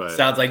 obviously. But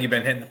sounds like you've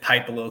been hitting the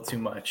pipe a little too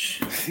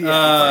much.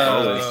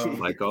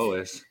 Like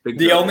always.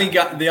 The only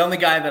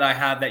guy that I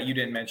have that you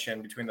didn't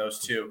mention between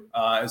those two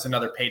is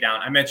another pay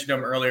down. I mentioned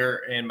him earlier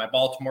in my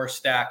Baltimore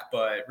stack,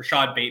 but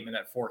Rashad Bateman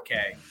at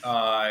 4K.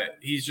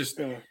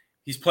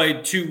 He's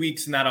played 2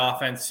 weeks in that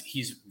offense.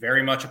 He's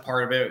very much a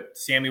part of it.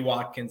 Sammy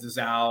Watkins is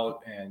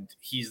out, and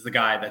he's the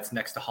guy that's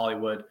next to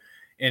Hollywood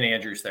and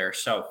Andrews there.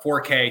 So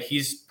 4K,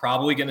 he's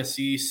probably going to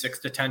see 6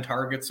 to 10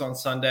 targets on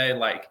Sunday.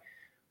 Like,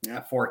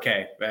 at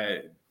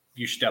 4K,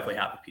 you should definitely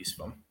have a piece of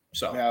him.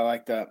 So yeah, I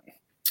like that.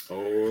 All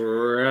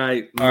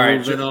right.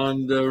 Moving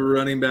on to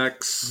running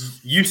backs.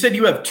 You said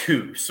you have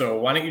 2, so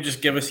why don't you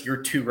just give us your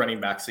 2 running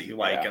backs that you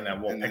like, and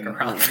then we'll pick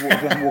around.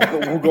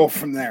 We'll go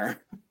from there.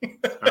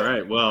 All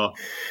right. Well,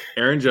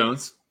 Aaron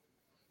Jones,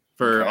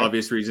 for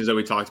obvious reasons that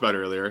we talked about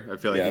earlier. I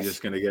feel like he's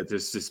just going to get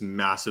this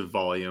massive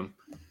volume.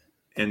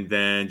 And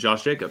then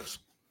Josh Jacobs,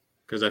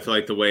 because I feel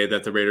like the way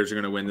that the Raiders are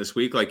going to win this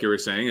week, like you were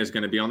saying, is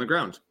going to be on the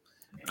ground.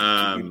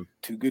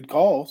 Two good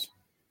calls.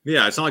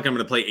 Yeah, it's not like I'm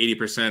going to play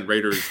 80%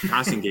 Raiders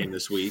passing game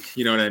this week.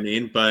 You know what I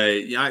mean?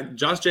 But yeah,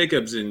 Josh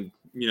Jacobs in,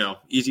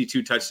 easy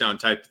 2 touchdown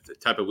type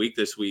of week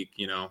this week,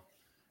 I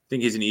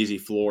think he's an easy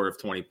floor of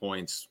 20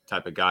 points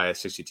type of guy at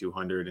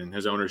 6,200, and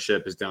his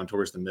ownership is down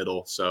towards the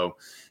middle. So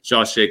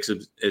Josh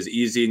Jacobs is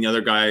easy. And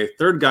the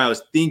third guy I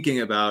was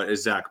thinking about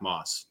is Zach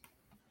Moss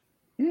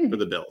for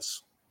the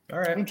Bills. All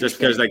right. Just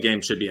because that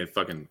game should be a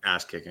fucking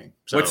ass kicking.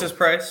 So, what's his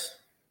price?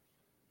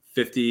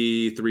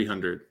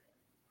 5,300.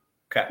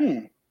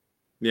 Okay.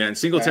 Yeah, and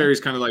Singletary's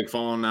kind of like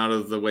falling out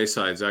of the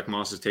wayside. Zach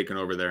Moss is taking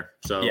over there.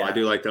 So I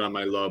do like that on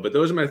my low. But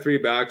those are my 3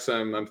 backs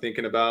I'm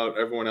thinking about.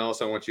 Everyone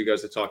else I want you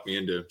guys to talk me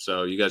into.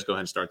 So you guys go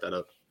ahead and start that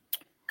up.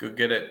 Go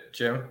get it,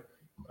 Jim.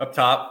 Up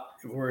top,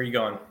 where are you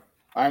going?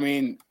 I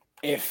mean,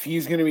 if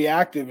he's going to be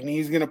active and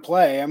he's going to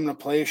play, I'm going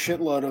to play a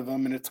shitload of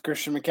him, and it's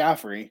Christian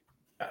McCaffrey.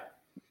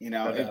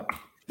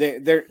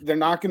 They're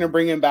not going to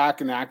bring him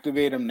back and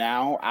activate him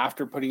now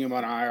after putting him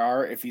on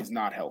IR if he's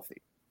not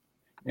healthy.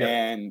 Yep.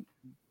 And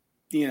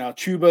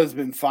Chuba's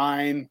been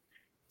fine.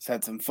 He's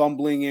had some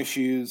fumbling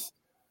issues.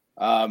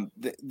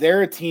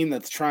 They're a team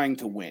that's trying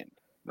to win,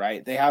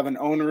 right? They have an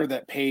owner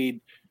that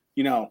paid,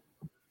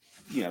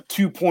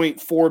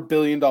 $2.4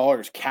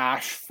 billion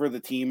cash for the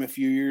team a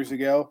few years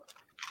ago.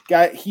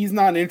 He's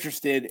not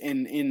interested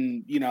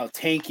in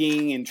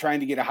tanking and trying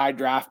to get a high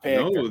draft pick.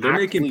 No, they're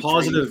making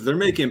positive. They're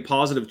making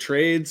positive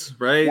trades,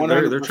 right?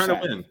 They're trying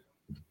to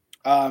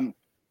win.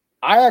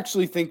 I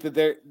actually think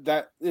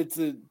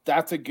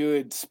that's a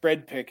good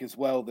spread pick as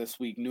well this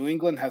week. New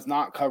England has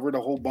not covered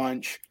a whole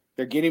bunch.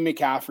 They're getting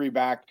McCaffrey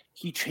back.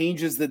 He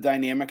changes the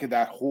dynamic of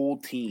that whole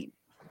team,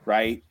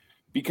 right?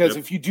 Because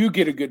if you do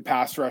get a good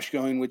pass rush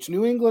going, which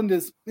New England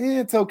is,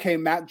 it's okay.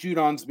 Matt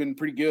Judon's been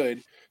pretty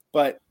good,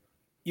 but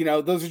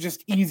those are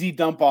just easy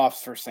dump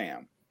offs for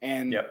Sam.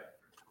 And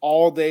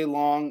all day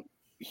long,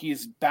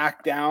 he's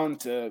back down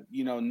to,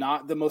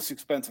 not the most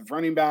expensive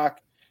running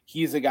back.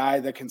 He's a guy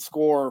that can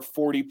score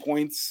 40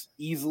 points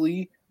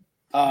easily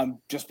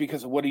just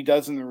because of what he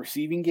does in the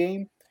receiving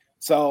game.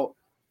 So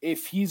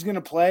if he's going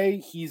to play,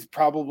 he's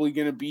probably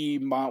going to be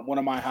one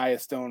of my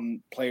highest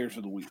owned players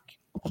of the week.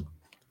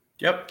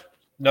 Yep.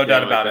 No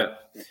doubt about it.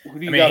 Who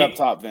do you got up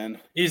top, Vin?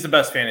 He's the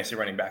best fantasy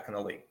running back in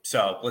the league.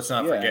 So let's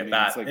not forget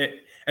that.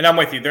 And I'm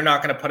with you. They're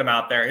not going to put him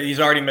out there. He's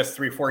already missed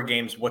 3-4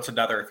 games. What's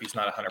another if he's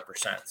not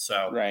 100%?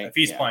 So if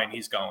he's playing,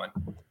 he's going.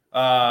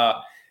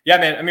 Yeah,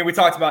 man. I mean, we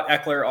talked about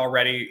Eckler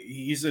already.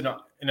 He's in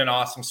an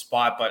awesome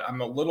spot, but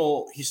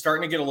he's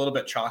starting to get a little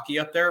bit chalky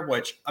up there,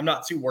 which I'm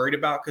not too worried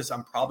about because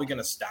I'm probably going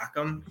to stack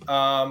him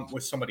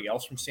with somebody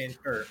else from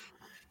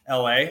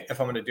LA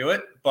if I'm going to do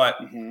it. But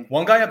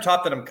one guy up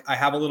top that I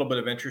have a little bit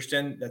of interest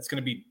in that's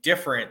going to be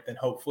different than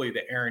hopefully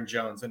the Aaron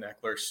Jones and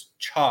Eckler's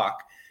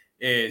chalk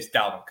is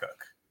Dalvin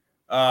Cook.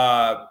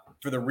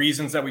 For the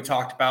reasons that we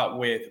talked about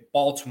with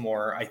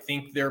Baltimore, I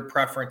think their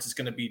preference is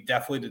going to be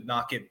definitely to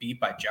not get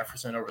beat by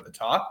Jefferson over the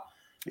top.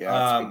 Yeah,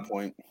 that's a good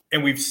point.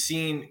 And we've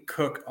seen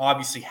Cook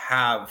obviously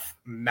have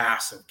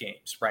massive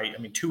games, right? I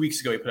mean, 2 weeks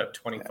ago, he put up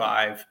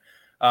 25.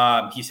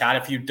 He's had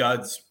a few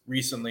duds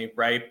recently,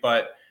 right?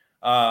 But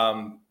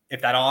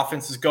if that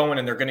offense is going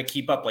and they're going to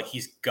keep up, like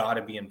he's got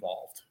to be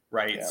involved,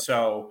 right? Yep.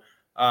 So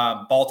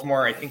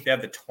Baltimore, I think they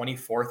have the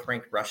 24th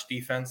ranked rush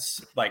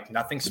defense, like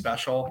nothing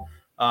special.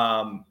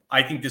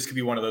 I think this could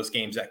be one of those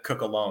games that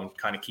Cook alone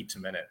kind of keeps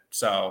him in it.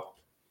 So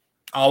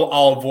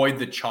I'll avoid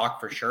the chalk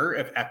for sure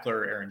if Eckler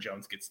or Aaron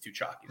Jones gets too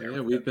chalky there.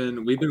 Yeah, we've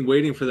been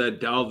waiting for that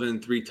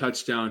Dalvin 3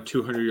 touchdown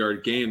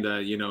 200-yard game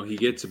that he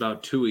gets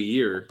about 2 a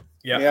year.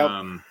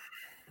 Yeah.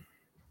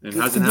 It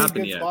hasn't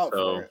happened yet.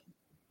 So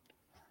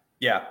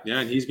yeah,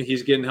 and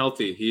he's getting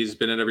healthy. He's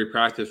been at every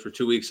practice for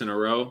 2 weeks in a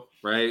row,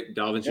 right?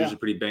 Dalvin's usually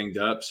pretty banged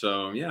up,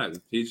 so yeah,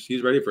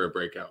 he's ready for a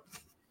breakout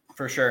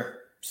for sure.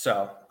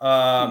 So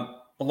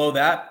below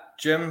that,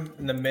 Jim,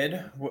 in the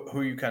mid, who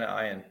are you kind of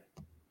eyeing?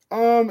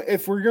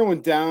 If we're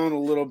going down a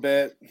little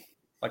bit,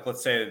 like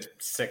let's say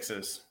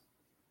 6s.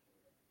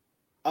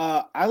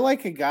 I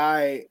like a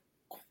guy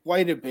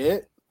quite a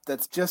bit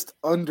that's just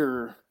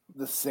under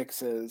the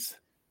 6s.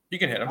 You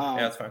can hit him.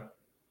 Yeah, that's fine.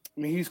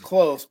 I mean, he's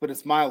close, but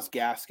it's Myles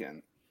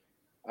Gaskin.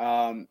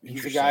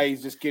 He's a guy.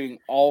 He's just getting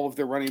all of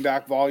their running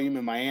back volume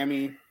in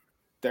Miami.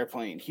 They're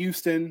playing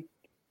Houston.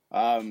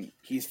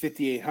 He's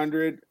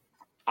 5,800.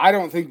 I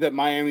don't think that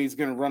Miami is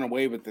going to run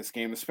away with this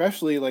game,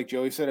 especially like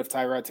Joey said, if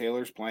Tyrod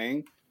Taylor's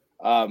playing.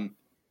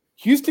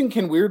 Houston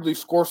can weirdly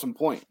score some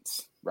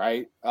points,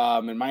 right?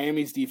 And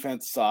Miami's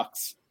defense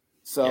sucks.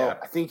 So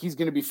I think he's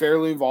going to be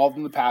fairly involved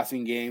in the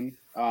passing game.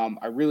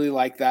 I really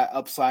like that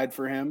upside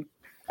for him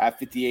at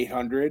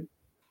 5,800.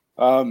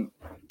 I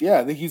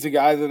think he's a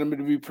guy that I'm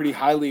going to be pretty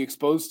highly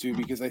exposed to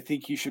because I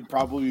think he should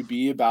probably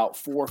be about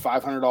 $400 or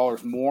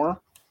 $500 more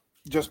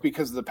just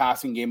because of the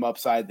passing game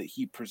upside that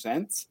he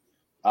presents.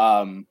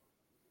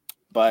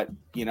 But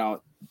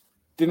didn't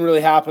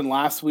really happen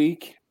last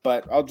week,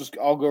 but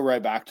I'll go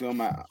right back to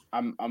him.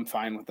 I'm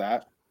fine with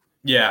that.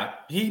 Yeah,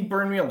 he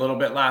burned me a little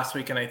bit last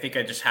week, and I think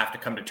I just have to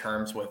come to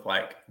terms with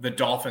like the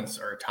Dolphins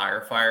are a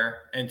tire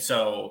fire, and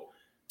so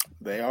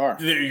they are.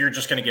 You're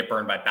just going to get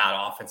burned by bad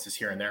offenses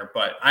here and there.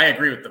 But I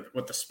agree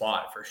with the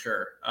spot for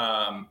sure.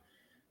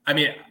 I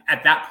mean,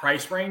 at that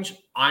price range,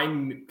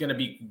 I'm going to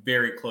be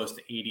very close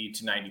to 80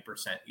 to 90%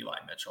 Eli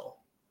Mitchell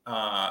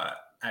at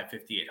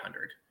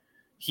 5,800.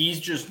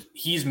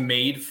 He's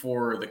made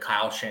for the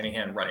Kyle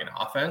Shanahan running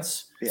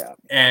offense. Yeah.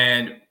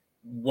 And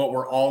what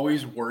we're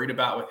always worried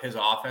about with his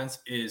offense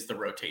is the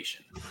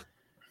rotation.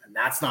 And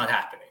that's not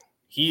happening.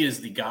 He is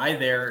the guy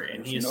there,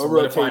 and he is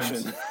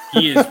rotation.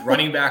 He is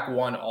running back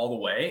one all the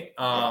way.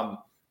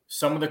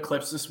 Some of the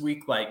clips this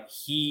week, like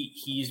he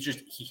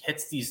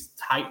hits these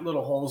tight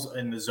little holes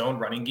in the zone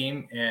running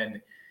game,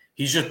 and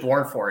he's just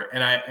born for it.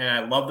 And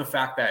I love the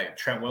fact that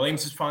Trent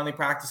Williams is finally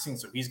practicing,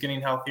 so he's getting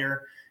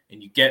healthier.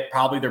 And you get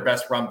probably their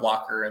best run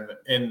blocker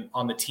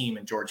on the team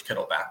in George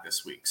Kittle back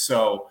this week.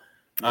 So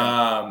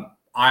I'm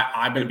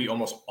going to be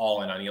almost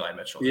all in on Eli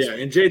Mitchell. Yeah,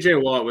 and J.J.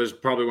 Watt was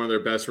probably one of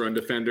their best run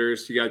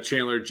defenders. You got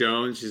Chandler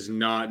Jones. He's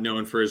not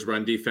known for his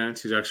run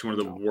defense. He's actually one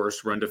of the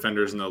worst run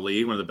defenders in the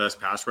league, one of the best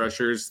pass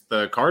rushers.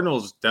 The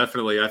Cardinals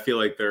definitely, I feel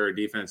like their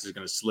defense is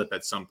going to slip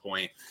at some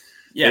point.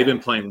 Yeah. They've been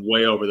playing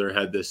way over their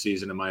head this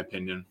season, in my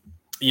opinion.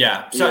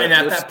 Yeah. So, and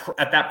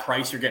at that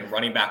price, you're getting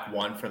running back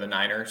one for the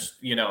Niners,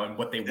 and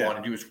what they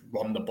want to do is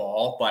run the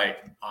ball. Like,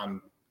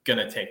 I'm going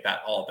to take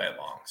that all day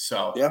long.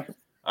 So,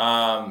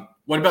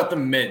 what about the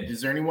mid? Is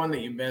there anyone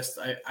that you missed?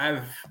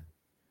 I'm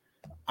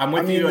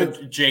with you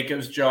at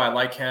Jacobs, Joe. I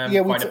like him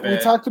quite a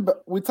bit.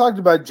 We talked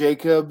about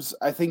Jacobs.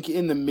 I think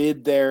in the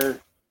mid there,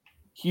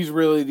 he's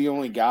really the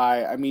only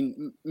guy. I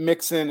mean,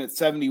 Mixon at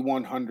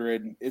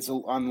 7,100 is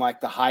on like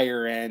the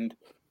higher end.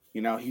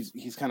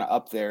 He's kind of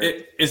up there.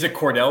 Is it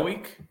Cordell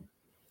week?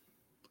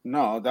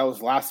 No, that was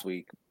last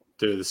week.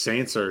 Dude, the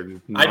Saints are.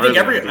 I think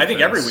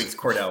every week's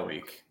Cordell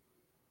week.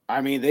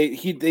 I mean,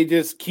 they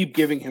just keep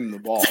giving him the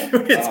ball.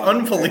 It's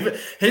unbelievable.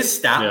 His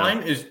stat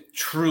line is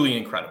truly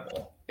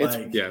incredible. It's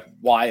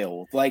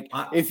wild. Like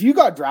if you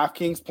got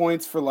DraftKings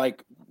points for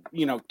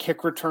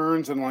kick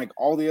returns and like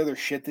all the other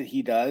shit that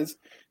he does,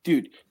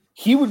 dude.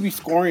 He would be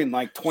scoring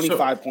like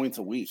 25 points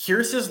a week.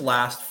 Here's his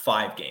last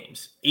 5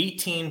 games.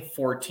 18,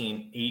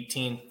 14,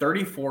 18,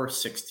 34,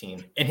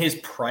 16. And his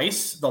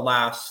price the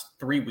last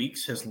 3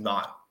 weeks has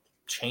not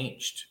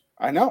changed.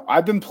 I know.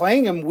 I've been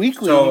playing him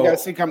weekly. You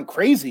guys think I'm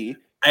crazy.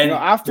 And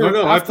I've played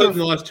him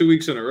the last 2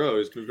 weeks in a row.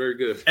 He's been very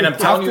good. And I'm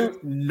telling you,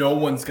 no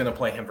one's going to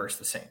play him versus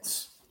the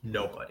Saints.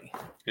 Nobody.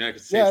 Yeah,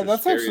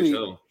 that's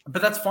actually.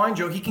 But that's fine,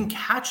 Joe. He can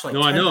catch like.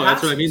 No, I know.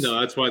 That's what I mean, though.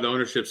 That's why the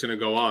ownership's going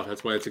to go off.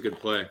 That's why it's a good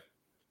play.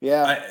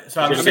 Yeah.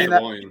 So I'm saying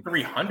that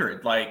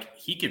 300, like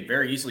he could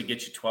very easily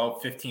get you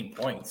 12, 15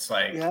 points.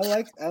 Like, yeah,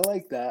 I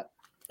like that.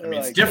 I mean,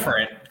 it's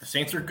different. The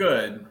Saints are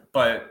good,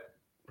 but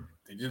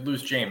they did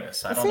lose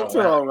Jameis. I don't know. The Saints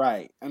are all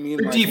right. I mean,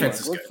 their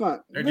defense is good.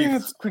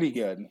 It's pretty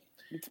good.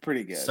 It's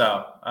pretty good.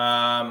 So,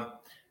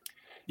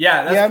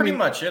 that's pretty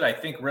much it. I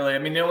think really. I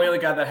mean, the only other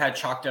guy that had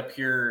chalked up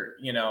here,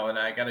 and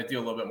I got to do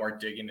a little bit more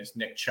digging is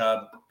Nick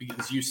Chubb,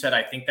 because you said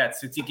I think that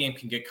Cincy game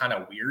can get kind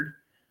of weird.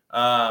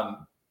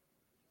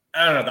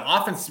 I don't know. The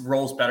offense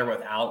rolls better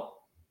without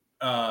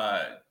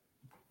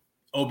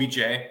OBJ.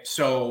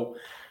 So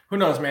who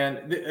knows,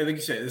 man? Like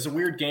you said, it's a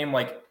weird game.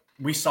 Like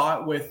we saw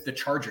it with the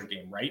Charger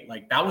game, right?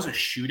 Like that was a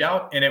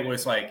shootout, and it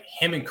was like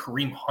him and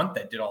Kareem Hunt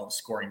that did all the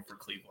scoring for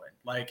Cleveland.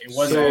 Like it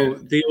wasn't.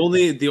 So the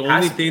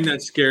only thing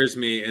that scares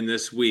me in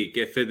this week,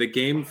 if the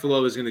game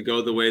flow is going to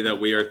go the way that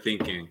we are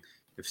thinking,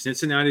 if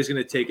Cincinnati is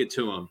going to take it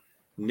to them,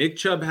 Nick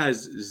Chubb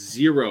has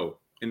zero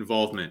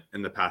involvement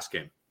in the pass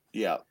game.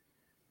 Yeah.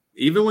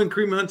 Even when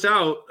Kareem Hunt's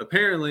out,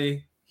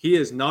 apparently he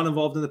is not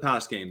involved in the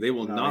pass game. They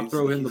will not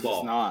throw him the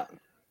ball. Not.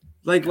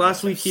 Like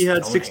last week, he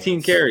had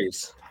 16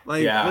 carries.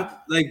 Like,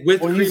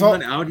 with Kareem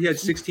Hunt out, he had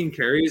 16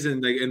 carries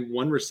and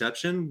one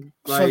reception.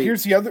 So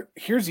here's the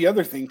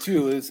other thing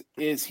too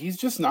is he's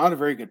just not a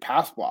very good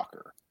pass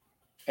blocker,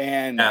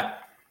 and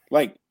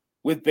like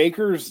with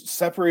Baker's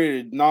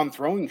separated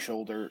non-throwing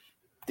shoulder,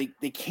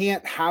 they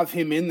can't have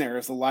him in there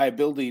as a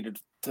liability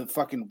to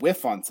fucking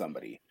whiff on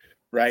somebody,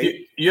 right?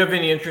 You have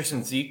any interest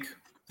in Zeke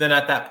then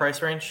at that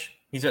price range?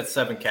 He's at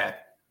 $7K.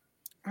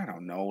 I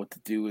don't know what to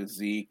do with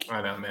Zeke.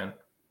 I know, man.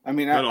 I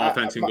mean, that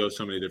offense can go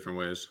so many different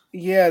ways.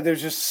 Yeah,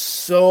 there's just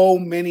so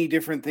many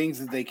different things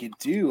that they could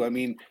do. I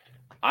mean,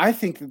 I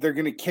think that they're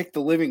going to kick the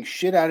living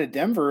shit out of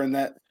Denver, and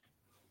that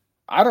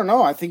I don't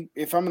know. I think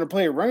if I'm going to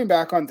play a running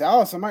back on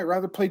Dallas, I might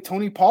rather play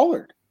Tony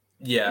Pollard.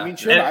 Yeah, I mean,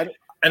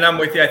 and I'm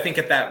with you. I think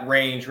at that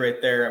range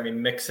right there, I mean,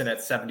 Mixon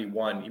at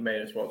 71, you may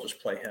as well just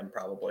play him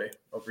probably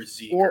over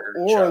Zeke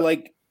or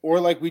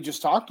like we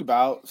just talked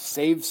about,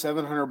 save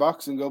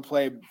 $700 and go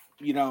play,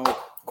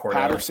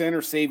 Patterson,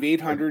 or save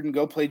 $800 and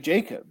go play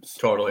Jacobs.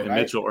 Totally.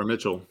 Right?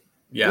 Mitchell.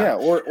 Yeah.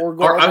 Or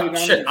go.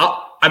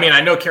 I mean,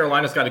 I know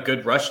Carolina's got a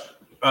good rush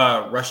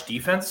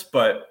defense,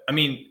 but I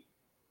mean,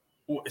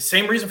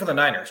 same reason for the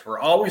Niners. We're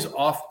always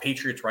off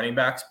Patriots running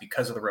backs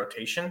because of the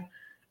rotation.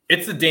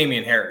 It's the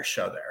Damian Harris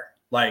show there.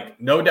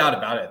 Like, no doubt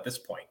about it at this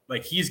point.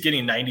 Like, he's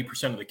getting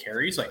 90% of the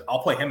carries. Like,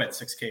 I'll play him at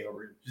 $6K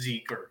over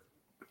Zeke or.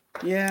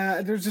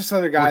 Yeah, there's just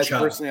other guys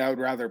personally I would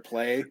rather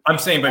play. I'm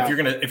saying, but if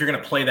you're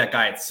gonna play that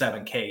guy at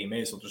 $7K, you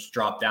may as well just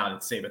drop down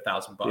and save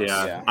 $1,000.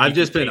 Yeah.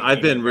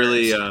 I've been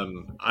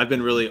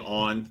really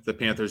on the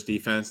Panthers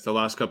defense the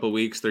last couple of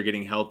weeks. They're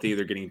getting healthy,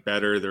 they're getting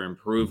better, they're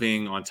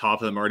improving on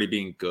top of them already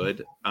being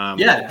good.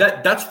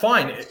 That's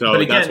fine. So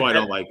but again, that's why I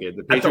don't like it.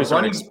 The Patriots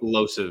aren't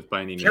explosive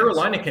by any means.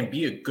 Carolina can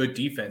be a good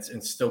defense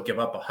and still give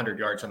up 100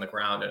 yards on the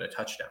ground and a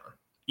touchdown.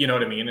 You know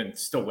what I mean? And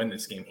still win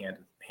this game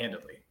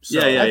handedly. So,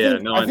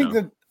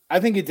 I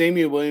think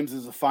Damian Williams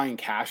is a fine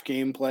cash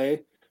game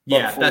play.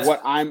 But for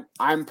what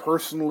I'm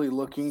personally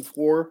looking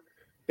for,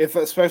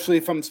 especially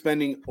if I'm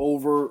spending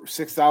over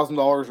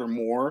 $6,000 or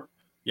more,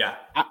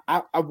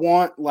 I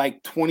want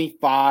like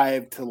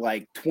 25 to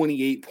like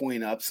 28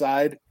 point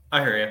upside.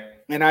 I hear you.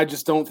 And I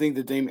just don't think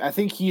that I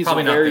think he's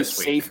probably a very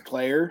safe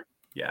player.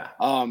 Yeah.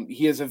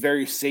 He has a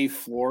very safe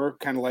floor,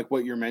 kind of like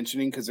what you're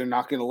mentioning, because they're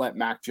not going to let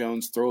Mac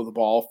Jones throw the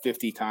ball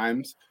 50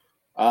 times.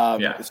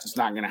 It's just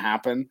not going to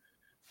happen.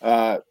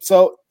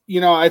 So,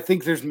 I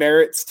think there's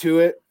merits to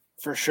it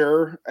for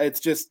sure.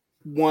 It's just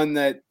one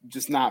that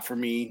just not for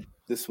me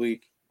this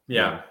week.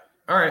 Yeah.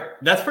 All right.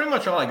 That's pretty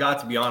much all I got,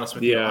 to be honest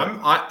with you.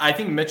 I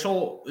think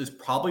Mitchell is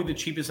probably the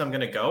cheapest I'm going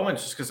to go. And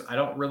just because I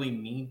don't really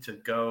need to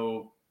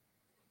go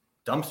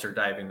dumpster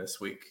diving this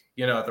week,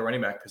 at the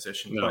running back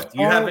position. No. But do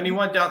you have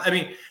anyone down? I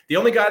mean, the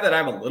only guy that I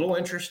have a little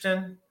interest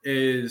in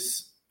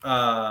is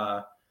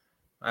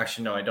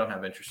actually, no, I don't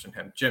have interest in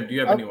him. Jim, do you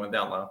have anyone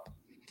down low?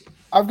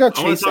 I've got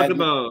Chase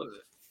Edmonds.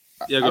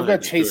 I've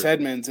got Chase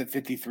Edmonds at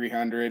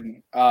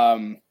 5,300.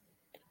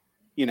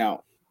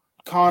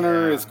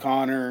 Connor is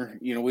Connor.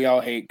 We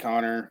all hate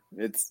Connor.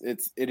 It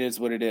is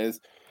what it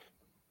is.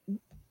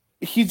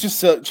 He's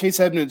just Chase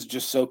Edmonds is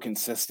just so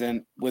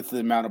consistent with the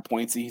amount of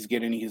points that he's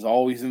getting. He's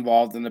always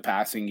involved in the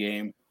passing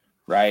game,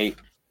 right?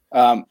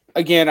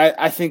 Again,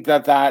 I think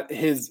that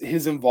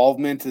his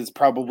involvement is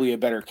probably a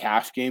better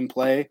cash game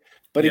play.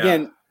 But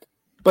again,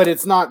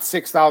 it's not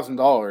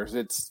 $6,000.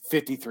 It's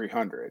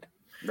 5,300,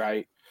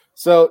 right?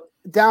 So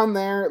down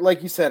there,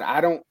 like you said,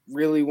 I don't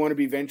really want to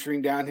be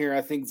venturing down here.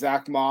 I think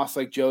Zach Moss,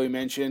 like Joey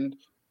mentioned,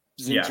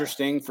 is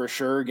interesting for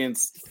sure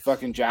against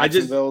fucking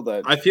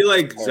Jacksonville. I feel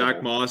like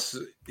Zach Moss,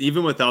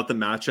 even without the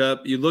matchup,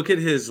 you look at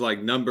his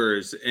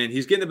numbers, and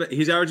he's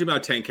averaging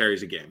about 10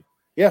 carries a game.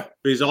 Yeah.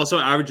 But he's also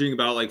averaging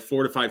about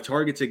 4 to 5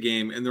 targets a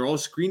game, and they're all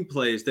screen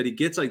plays that he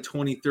gets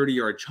 20,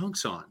 30-yard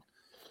chunks on.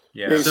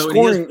 Yeah. So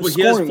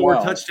he has 4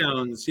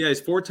 touchdowns. Yeah, he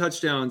has 4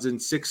 touchdowns in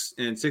six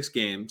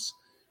games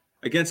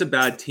against a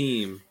bad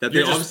team that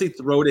they obviously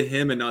throw to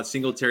him and not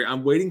Singletary.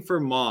 I'm waiting for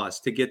Moss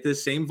to get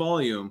this same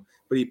volume,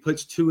 but he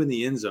puts 2 in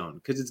the end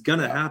zone because it's going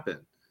to happen.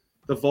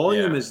 The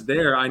volume is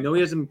there. I know he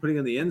hasn't been putting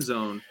in the end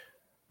zone,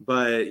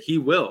 but he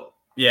will.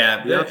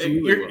 Yeah,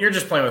 you're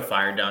just playing with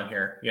fire down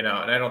here, and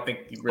I don't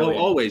think you really.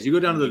 Always. You go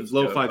down to the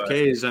low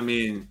 5Ks. I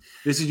mean,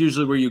 this is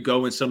usually where you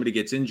go when somebody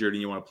gets injured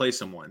and you want to play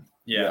someone.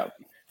 Yeah.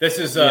 This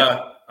is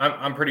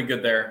I'm pretty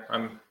good there.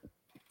 I'm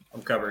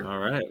covered. All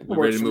right.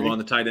 We're ready to move on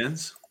to tight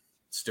ends?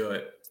 Let's do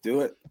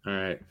it. All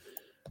right.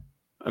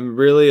 I'm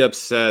really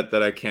upset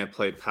that I can't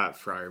play Pat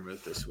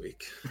Freiermuth this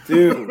week.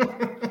 Dude,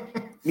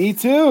 me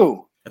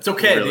too. It's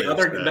okay. Really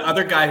The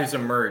other guy who's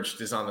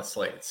emerged is on the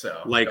slate.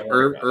 So like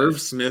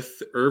Irv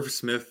Smith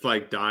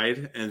like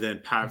died, and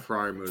then Pat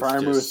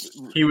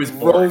Frymouth he was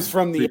rose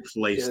from the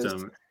replaced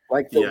him.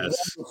 Like the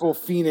wonderful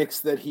phoenix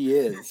that he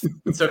is.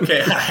 It's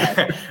okay.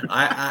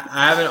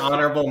 I have an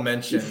honorable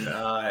mention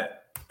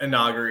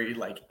inaugurate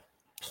like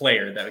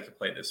player that we could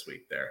play this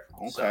week there.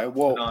 Okay,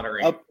 well,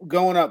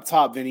 going up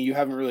top, Vinny, you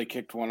haven't really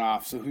kicked one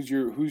off. So who's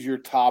your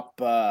top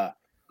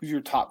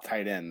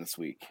tight end this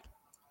week?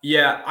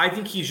 Yeah, I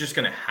think he's just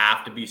going to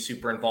have to be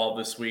super involved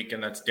this week,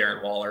 and that's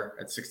Darren Waller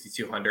at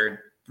 6,200.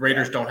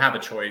 Raiders don't have a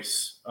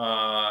choice,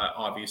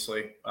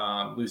 obviously.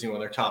 Losing one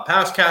of their top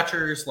pass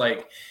catchers,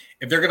 like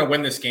if they're going to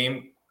win this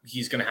game,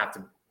 he's going to have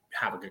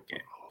a good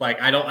game.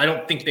 Like I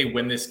don't think they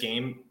win this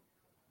game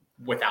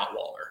without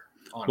Waller.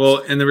 Honestly.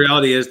 Well, and the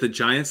reality is the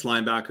Giants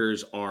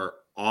linebackers are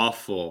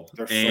awful.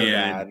 They're so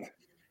bad.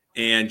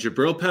 And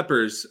Jabril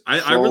Peppers,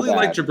 I really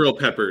like Jabril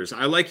Peppers.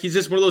 He's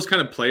just one of those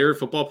kind of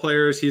football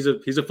players. He's a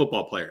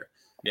football player.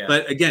 Yeah.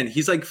 But again,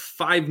 he's like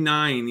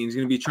 5'9". He's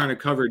going to be trying to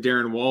cover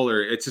Darren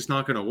Waller. It's just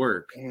not going to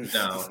work.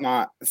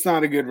 No, it's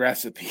not a good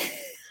recipe.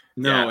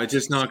 No, it's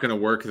just not going to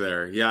work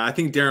there. Yeah, I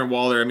think Darren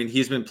Waller, I mean,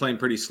 he's been playing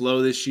pretty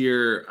slow this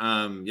year.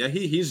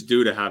 He's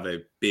due to have a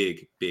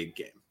big, big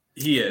game.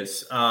 He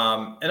is.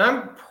 And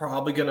I'm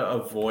probably going to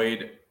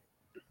avoid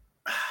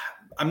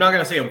 – I'm not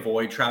going to say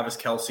avoid Travis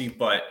Kelce,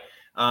 but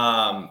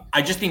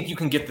I just think you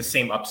can get the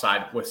same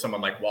upside with someone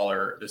like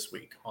Waller this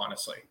week,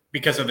 honestly,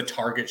 because of the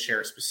target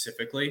share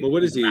specifically. Well,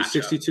 what is he,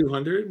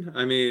 6,200?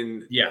 I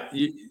mean – yeah.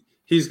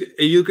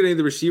 Are you looking at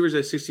the receivers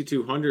at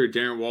 6,200?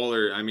 Darren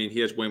Waller, I mean, he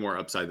has way more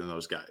upside than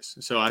those guys.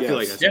 So I feel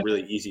like that's a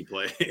really easy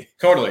play.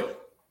 Totally.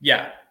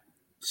 Yeah.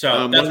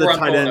 So that's where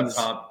I'm going up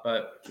top.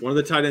 But one of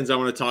the tight ends I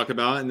want to talk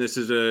about, and this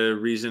is a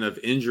reason of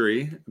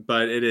injury,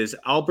 but it is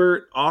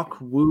Albert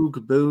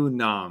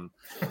Okwuegbunam.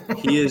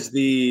 He is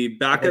the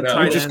backup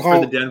tight end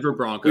for the Denver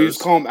Broncos. We just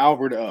call him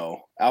Albert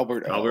O.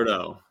 Albert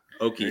O.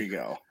 Okay. There you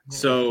go.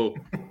 So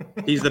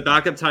he's the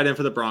backup tight end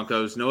for the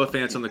Broncos. Noah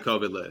Fant's on the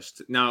COVID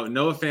list. Now,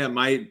 Noah Fant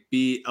might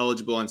be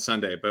eligible on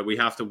Sunday, but we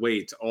have to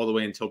wait all the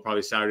way until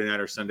probably Saturday night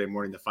or Sunday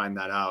morning to find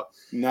that out.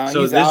 No,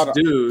 so he's out.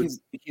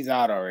 He's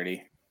out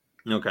already.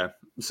 Okay.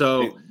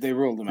 So they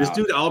ruled him out. This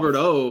dude, Albert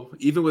O,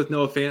 even with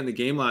Noah Fant in the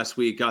game last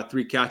week, got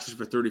 3 catches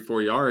for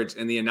 34 yards,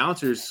 and the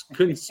announcers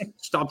couldn't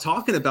stop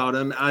talking about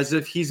him as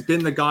if he's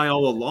been the guy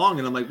all along.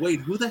 And I'm like,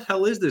 wait, who the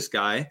hell is this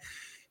guy?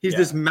 He's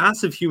this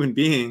massive human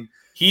being.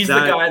 He's the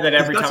guy that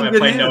every time I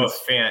play Noah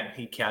Fant,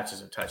 he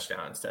catches a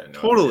touchdown instead of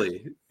Noah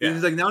Totally. Yeah.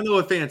 He's like, now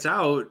Noah Fant's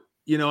out.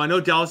 You know, I know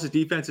Dallas's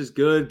defense is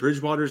good.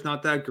 Bridgewater's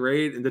not that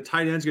great. And the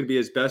tight end's going to be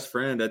his best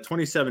friend at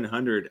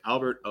 2,700.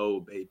 Albert O,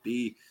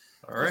 baby.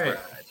 All right.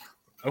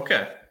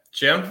 Okay.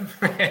 Jim?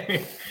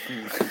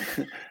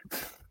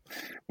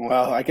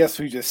 Well, I guess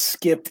we just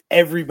skipped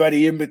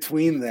everybody in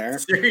between there.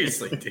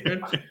 Seriously,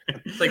 dude.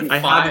 It's like I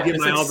had to get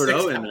my Albert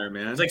O in there,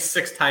 man. It's like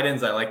 6 tight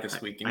ends I like this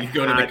week, and you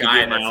go to the guy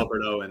and my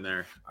Albert O in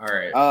there. All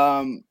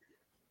right.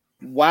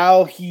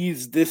 While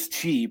he's this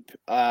cheap,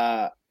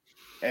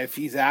 if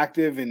he's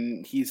active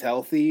and he's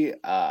healthy,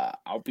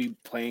 I'll be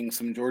playing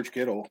some George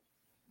Kittle.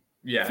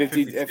 Yeah, at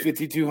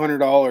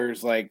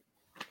 $5,200. Like,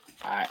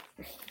 I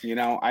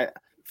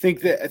think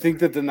that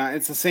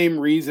it's the same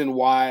reason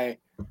why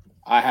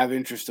I have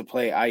interest to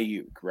play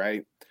Ayuk,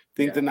 right? I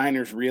think the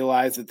Niners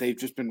realize that they've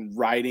just been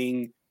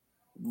riding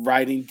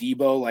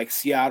Debo like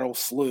Seattle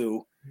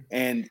slew,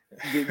 and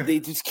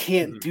they just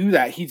can't do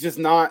that. He's just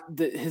not –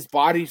 his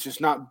body's just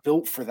not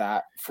built for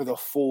that for the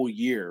full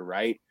year,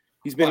 right?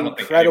 He's been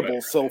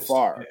incredible so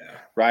far,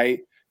 right?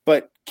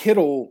 But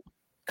Kittle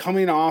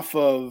coming off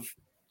of,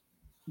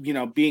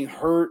 being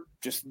hurt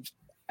just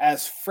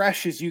as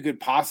fresh as you could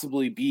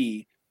possibly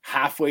be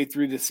halfway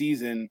through the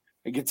season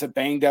against a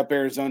banged up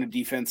Arizona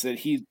defense that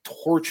he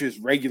torches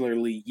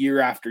regularly year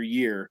after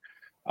year.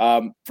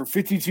 For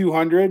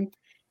 5,200,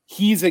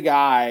 he's a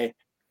guy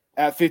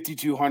at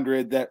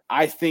 5,200 that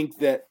I think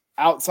that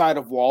outside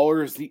of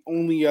Waller is the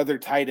only other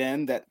tight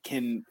end that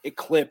can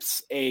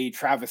eclipse a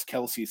Travis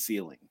Kelce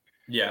ceiling.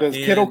 Yeah. Because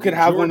Kittle could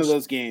have one of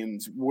those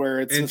games where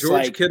it's just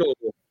George Kittle,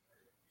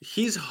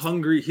 he's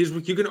hungry.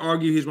 You can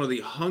argue he's one of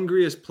the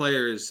hungriest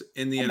players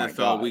in the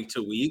NFL week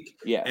to week.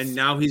 Yes. And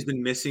now he's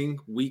been missing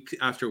week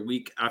after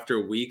week after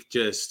week,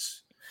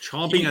 just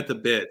chomping at the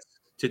bit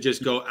to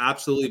just go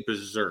absolutely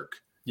berserk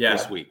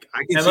this week.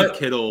 I can see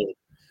Kittle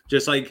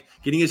just like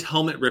getting his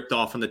helmet ripped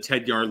off on the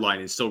 10-yard line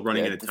and still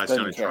running in a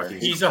touchdown and tracking.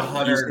 He's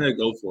 100. He's going to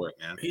go for it,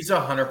 man. He's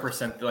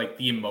 100% like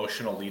the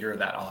emotional leader of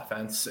that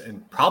offense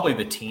and probably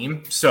the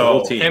team.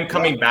 So him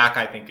coming back,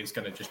 I think, is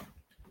going to just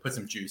put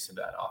some juice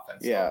into that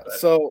offense. Yeah.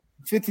 So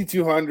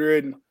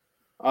 5,200.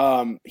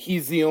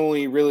 He's the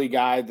only really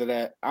guy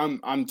that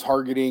I'm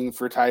targeting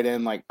for tight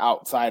end, like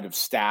outside of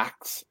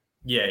Stacks.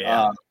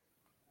 Yeah.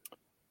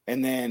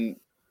 And then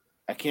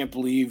I can't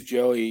believe,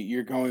 Joey,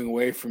 you're going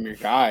away from your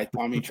guy,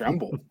 Tommy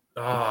Tremble.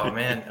 Oh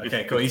man.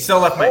 Okay, cool. He still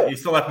left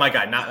my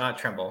guy, not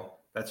Tremble.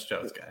 That's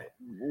Joe's guy.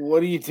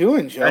 What are you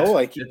doing, Joe?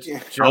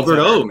 Albert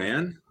O,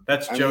 man.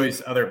 That's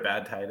Joey's other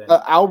bad tight end.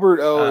 Albert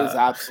O is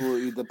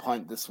absolutely the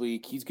punt this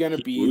week. He's going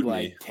to be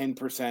like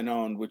 10%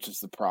 owned, which is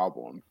the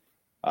problem.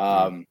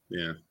 A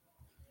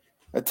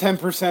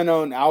 10%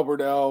 owned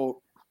Albert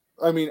O.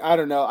 I mean, I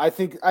don't know. I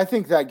think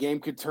that game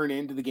could turn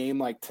into the game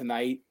like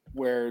tonight,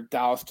 where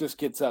Dallas just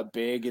gets up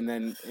big, and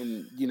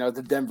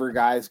the Denver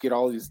guys get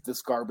all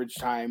this garbage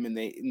time, and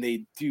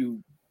they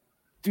do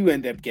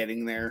end up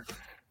getting there,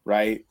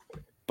 right?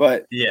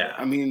 But yeah,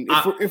 I mean,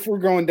 if we're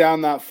going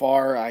down that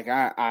far, like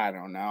I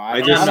don't know.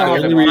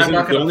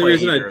 The only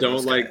reason I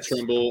don't like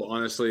Trumbull,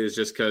 honestly, is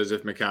just because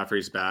if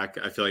McCaffrey's back,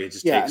 I feel like it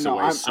just takes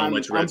away so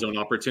much red zone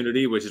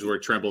opportunity, which is where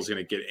Trumbull's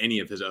going to get any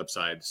of his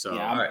upside. So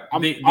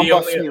I'm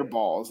busting your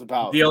balls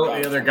about the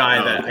only other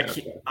guy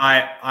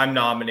that I'm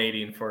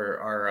nominating for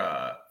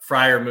our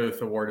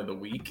Freiermuth Award of the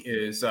Week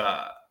is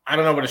I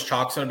don't know what his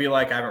chalk's going to be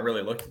like. I haven't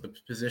really looked at the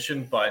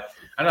position, but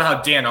I don't know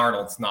how Dan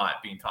Arnold's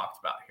not being talked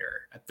about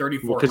here at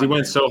 34. Because he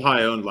went so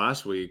high owned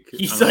last week.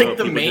 He's like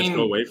the main.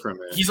 Away from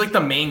it. He's like the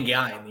main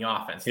guy in the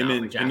offense. Him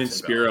and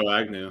Spiro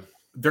Agnew.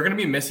 They're going to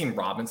be missing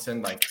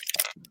Robinson. Like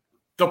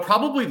they'll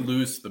probably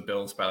lose the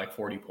Bills by like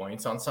 40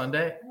 points on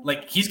Sunday.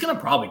 Like he's going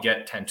to probably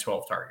get 10,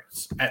 12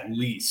 targets at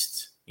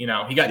least. He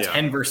got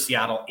 10 versus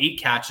Seattle, 8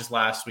 catches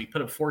last week,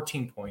 put up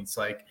 14 points.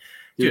 Like,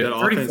 dude, that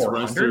offense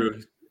runs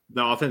through.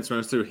 The offense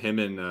runs through him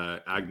and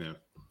Agnew.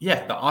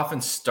 Yeah, the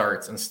offense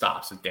starts and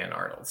stops with Dan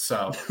Arnold.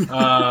 So,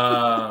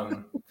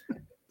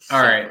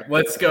 all right,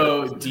 let's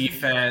go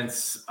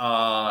defense.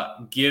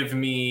 Give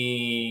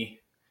me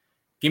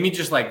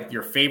just like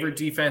your favorite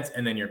defense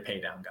and then your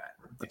pay down guy.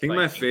 I think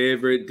my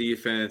favorite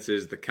defense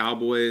is the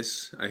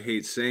Cowboys. I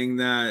hate saying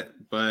that,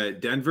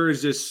 but Denver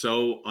is just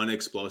so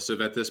unexplosive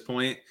at this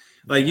point.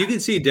 Like you can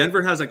see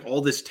Denver has like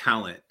all this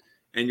talent.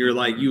 And you're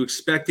like, you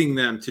expecting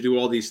them to do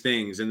all these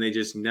things, and they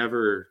just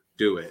never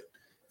do it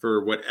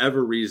for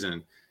whatever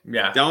reason.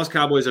 Yeah. Dallas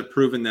Cowboys have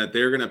proven that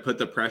they're going to put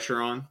the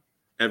pressure on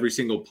every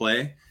single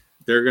play.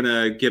 They're going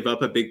to give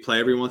up a big play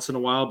every once in a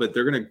while, but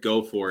they're going to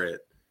go for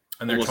it.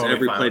 And they're almost totally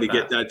every fine play to with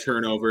get that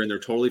turnover, and they're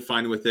totally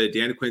fine with it.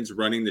 Dan Quinn's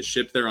running the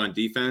ship there on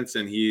defense,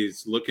 and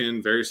he's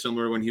looking very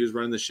similar when he was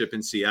running the ship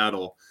in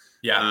Seattle.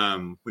 Yeah.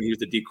 When he was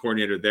the D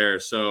coordinator there.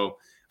 So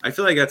I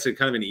feel like that's a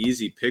kind of an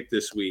easy pick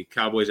this week.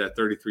 Cowboys at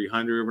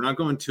 3,300. We're not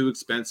going too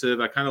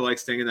expensive. I kind of like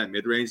staying in that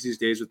mid-range these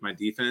days with my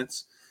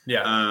defense.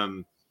 Yeah.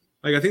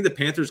 I think the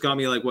Panthers got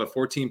me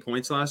 14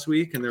 points last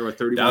week, and they were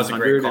 3,100. That was a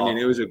great call. I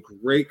mean, it was a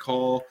great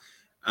call.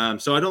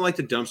 So I don't like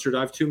to dumpster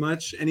dive too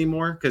much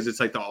anymore because it's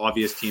like the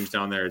obvious teams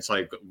down there. It's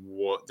like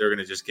they're going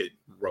to just get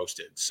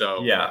roasted.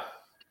 So yeah.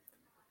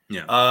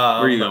 Where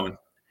are you going?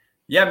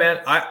 Yeah, man,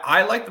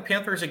 I like the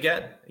Panthers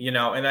again,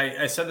 and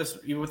I said this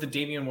even with the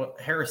Damian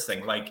Harris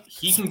thing. Like,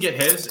 he can get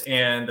his,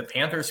 and the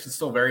Panthers can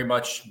still very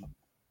much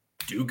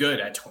do good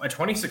at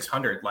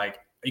 2,600. Like,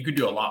 you could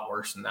do a lot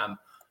worse than them.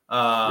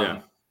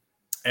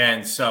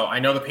 And so I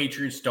know the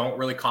Patriots don't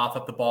really cough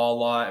up the ball a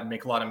lot and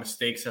make a lot of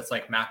mistakes. That's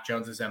like Mac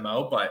Jones's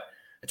MO. But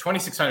at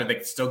 2,600, they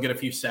could still get a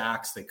few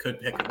sacks. They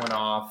could pick one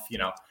off.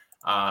 It's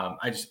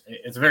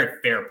a very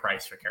fair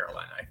price for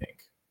Carolina, I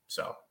think.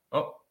 So,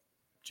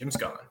 Jim's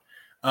gone.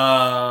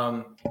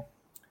 Down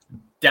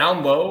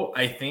low,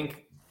 I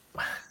think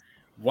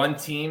one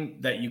team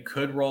that you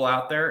could roll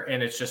out there,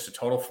 and it's just a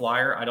total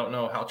flyer. I don't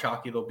know how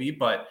chalky they'll be,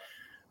 but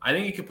I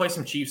think you could play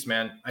some Chiefs,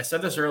 man. I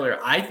said this earlier.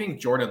 I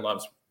think Jordan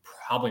Love's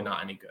probably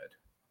not any good.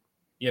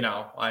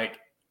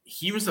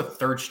 He was the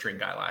third string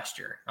guy last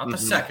year, not the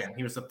second.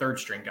 He was the third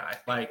string guy.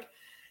 Like,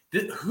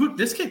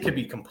 this kid could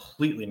be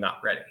completely not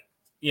ready,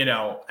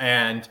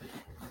 and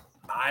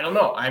I don't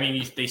know. I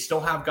mean, they still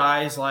have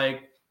guys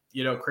like,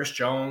 Chris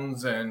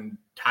Jones and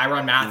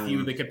Tyrann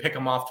Mathieu. They could pick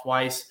him off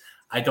twice.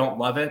 I don't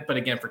love it, but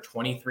again, for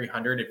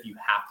 2,300, if you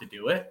have to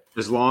do it,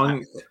 as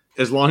long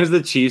as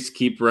the Chiefs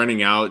keep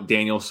running out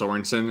Daniel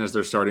Sorensen as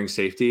their starting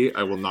safety,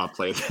 I will not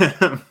play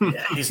them.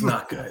 Yeah, he's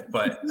not good,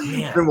 but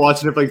man, I've been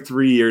watching it for like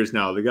 3 years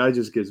now. The guy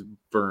just gets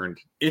burned.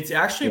 It's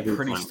actually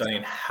pretty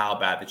stunning how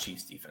bad the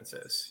Chiefs defense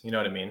is. You know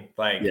what I mean?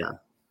 Like, yeah.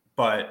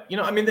 But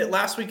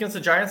last week against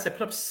the Giants, they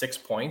put up 6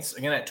 points.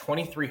 Again, at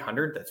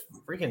 2,300, that's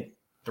freaking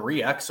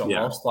 3x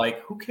almost.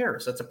 Like, who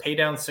cares? That's a pay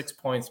down 6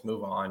 points,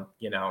 move on,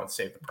 and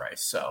save the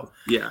price. So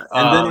yeah.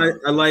 And then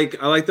I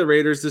like the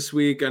Raiders this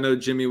week. I know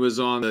Jimmy was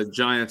on the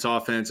Giants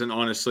offense, and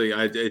honestly,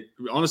 it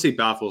honestly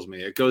baffles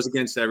me. It goes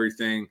against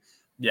everything.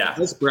 Yeah.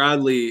 Wes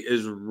Bradley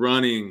is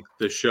running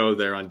the show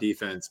there on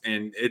defense,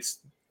 and it's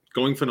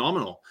going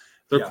phenomenal.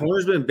 Their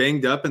corner's been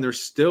banged up, and they're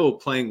still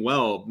playing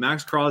well.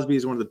 Max Crosby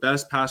is one of the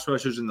best pass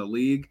rushers in the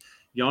league.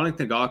 Yannick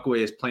Ngakoue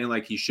is playing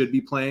like he should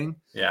be playing.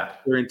 Yeah.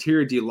 Their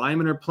interior D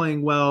linemen are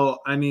playing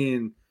well. I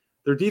mean,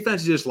 their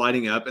defense is just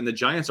lighting up, and the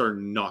Giants are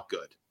not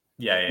good.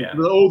 Yeah.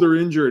 They're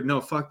injured.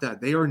 No, fuck that.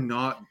 They are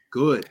not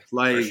good.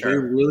 Like, They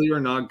really are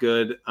not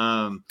good.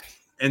 And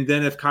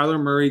then if Kyler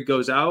Murray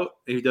goes out,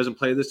 if he doesn't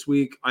play this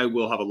week, I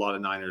will have a lot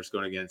of Niners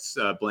going against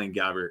Blaine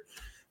Gabbert.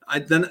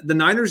 Then the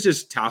Niners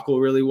just tackle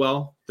really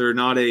well. They're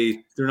not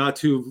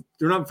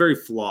very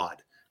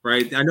flawed.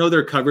 Right. I know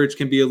their coverage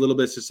can be a little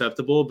bit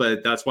susceptible,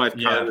 but that's why if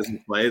Kyler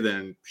doesn't play,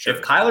 then sure.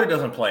 If Kyler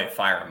doesn't play,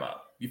 fire him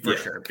up. for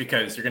sure,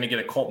 because you're going to get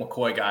a Colt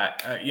McCoy guy,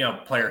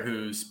 player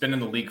who's been in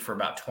the league for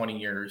about 20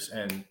 years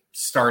and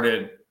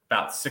started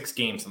about 6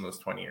 games in those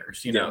 20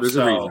 years. There's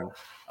a reason.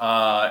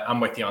 I'm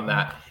with you on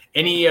that.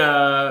 Any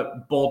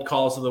bold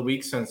calls of the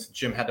week since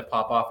Jim had to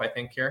pop off? I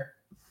think here.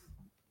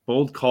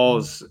 Bold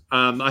calls.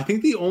 I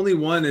think the only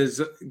one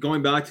is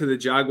going back to the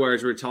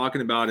Jaguars. We're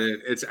talking about it.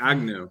 It's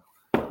Agnew.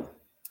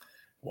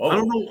 Whoa. I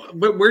don't know,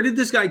 but where did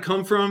this guy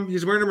come from?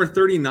 He's wearing number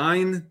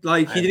 39.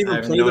 Like, he didn't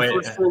even play the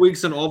first 4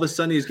 weeks, and all of a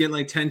sudden he's getting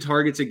like 10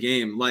 targets a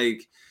game.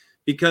 Like,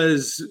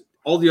 because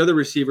all the other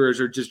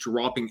receivers are just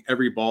dropping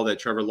every ball that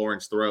Trevor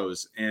Lawrence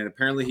throws. And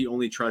apparently he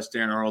only trusts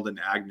Dan Arnold and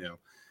Agnew.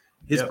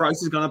 His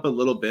price has gone up a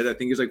little bit. I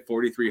think he's like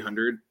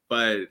 4,300.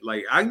 But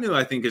like Agnew,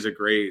 I think is a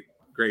great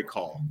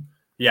call.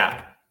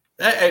 Yeah.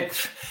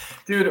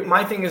 Dude,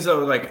 my thing is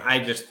though, like, I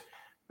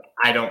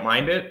don't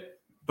mind it.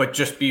 But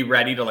just be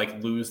ready to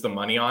like lose the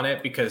money on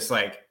it because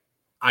like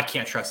I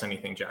can't trust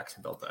anything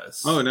Jacksonville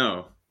does. Oh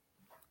no.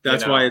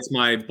 That's why it's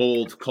my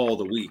bold call of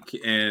the week.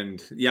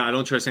 And yeah, I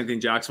don't trust anything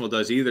Jacksonville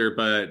does either,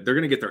 but they're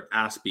going to get their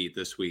ass beat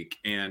this week.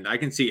 And I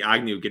can see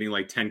Agnew getting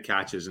like 10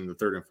 catches in the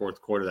third and fourth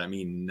quarter that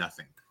mean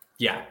nothing.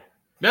 Yeah.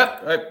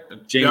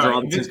 Yep. James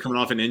Robinson's coming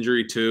off an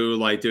injury too.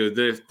 Like, dude,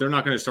 they're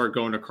not going to start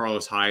going to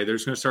Carlos Hyde. They're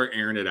just going to start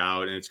airing it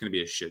out, and it's going to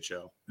be a shit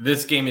show.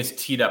 This game is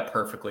teed up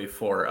perfectly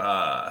for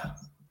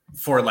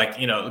like,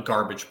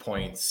 garbage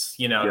points,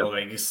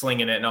 like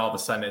slinging it, and all of a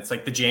sudden it's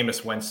like the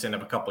Jameis Winston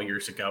of a couple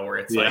years ago where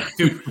it's like,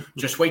 dude,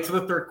 just wait till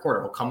the third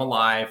quarter. We'll come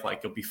alive.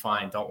 Like, you'll be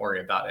fine. Don't worry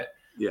about it.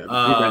 Yeah.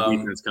 The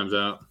defense comes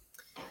out.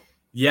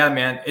 Yeah,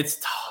 man, it's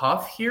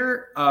tough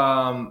here.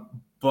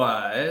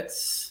 But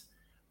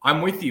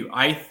I'm with you.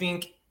 I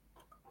think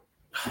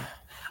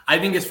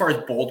as far as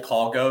bold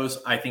call goes,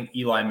 I think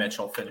Eli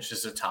Mitchell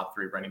finishes a top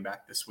 3 running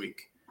back this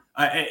week.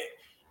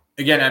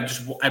 Again,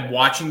 I'm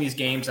watching these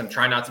games. I'm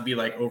trying not to be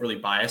like overly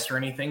biased or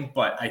anything,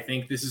 but I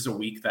think this is a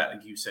week that,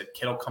 like you said,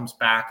 Kittle comes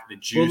back, the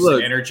juice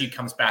and energy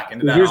comes back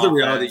into that. Here's the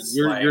reality: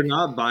 you're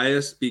not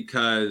biased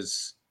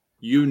because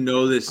you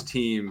know this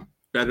team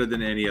better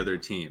than any other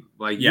team.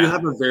 Like you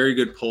have a very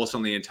good pulse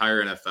on the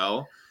entire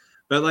NFL,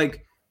 but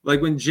like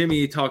when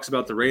Jimmy talks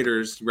about the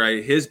Raiders,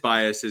 right? His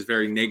bias is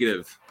very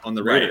negative on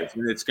the Raiders,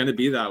 and it's going to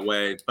be that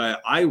way.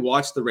 But I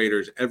watch the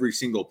Raiders every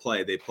single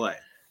play they play.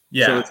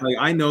 Yeah. So it's like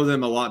I know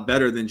them a lot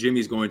better than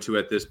Jimmy's going to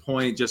at this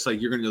point, just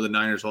like you're going to know the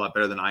Niners a lot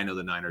better than I know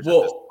the Niners at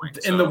this point.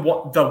 And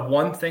the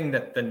one thing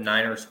that the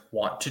Niners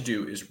want to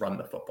do is run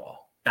the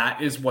football. That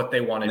is what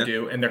they want to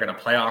do, and they're going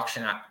to play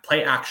action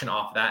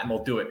off that, and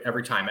they'll do it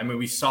every time. I mean,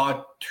 we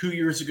saw 3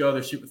 years ago,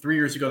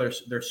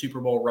 their Super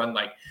Bowl run,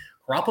 like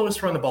Garoppolo was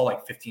throwing the ball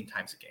like 15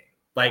 times a game.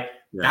 Like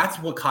that's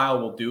what Kyle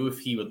will do if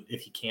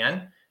he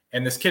can.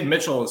 And this kid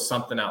Mitchell is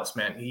something else,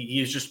 man. He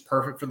is just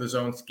perfect for the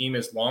zone scheme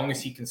as long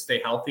as he can stay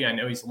healthy. I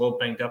know he's a little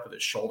banged up with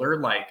his shoulder.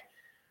 Like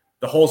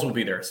the holes will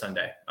be there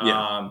Sunday.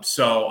 Yeah.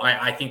 So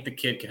I think the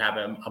kid could have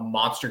a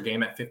monster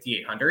game at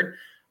 5,800.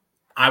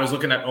 I was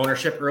looking at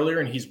ownership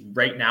earlier, and he's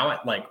right now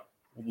at like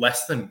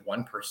less than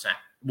 1%,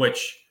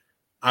 which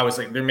I was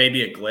like, there may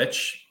be a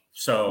glitch.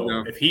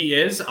 So if he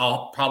is,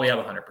 I'll probably have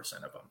 100%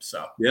 of him.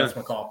 So that's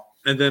my call.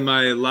 And then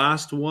my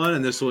last one,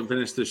 and this will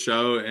finish the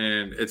show,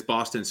 and it's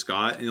Boston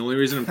Scott. And the only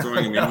reason I'm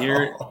throwing him in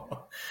here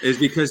is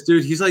because,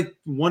 dude, he's like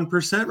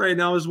 1% right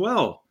now as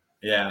well.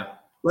 Yeah.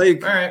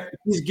 Like,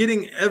 he's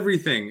getting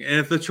everything. And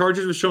if the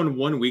Chargers were showing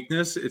one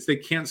weakness, it's they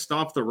can't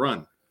stop the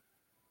run.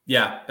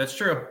 Yeah, that's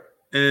true.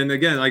 And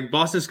again, like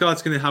Boston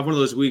Scott's going to have one of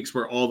those weeks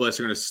where all of us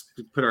are going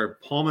to put our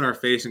palm in our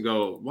face and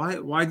go,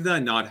 why did I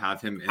not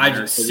have him in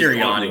there?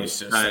 Sirianni's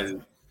just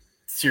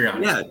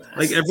Sirianni. Yeah,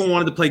 like everyone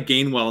wanted to play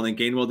Gainwell, and then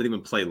Gainwell didn't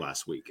even play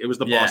last week. It was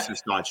the Boston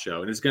Scott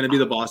show, and it's going to be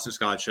the Boston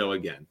Scott show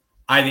again.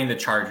 I think the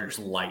Chargers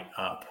light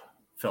up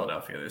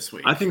Philadelphia this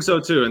week. I think so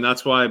too, and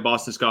that's why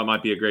Boston Scott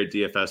might be a great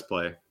DFS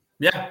play.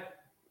 Yeah,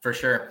 for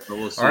sure. But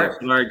we'll see. All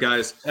right,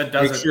 guys.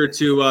 Make sure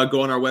to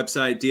go on our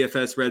website,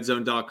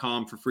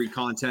 dfsredzone.com, for free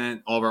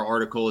content. All of our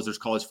articles. There's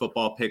college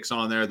football picks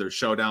on there. There's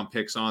showdown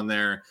picks on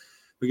there.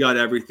 We got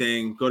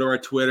everything. Go to our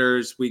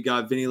Twitters. We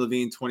got Vinny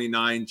Levine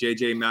 29,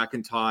 JJ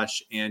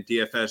McIntosh, and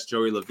DFS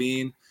Joey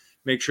Levine.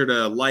 Make sure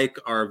to like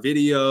our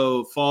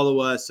video, follow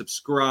us,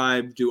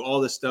 subscribe, do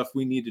all the stuff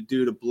we need to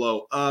do to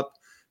blow up.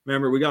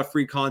 Remember, we got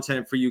free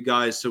content for you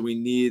guys, so we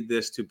need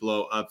this to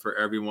blow up for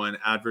everyone.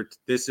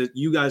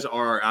 You guys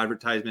are our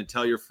advertisement.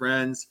 Tell your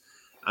friends,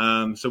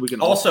 so we can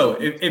also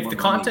if the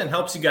content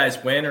helps you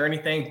guys win or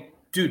anything,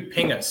 dude,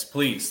 ping us,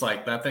 please.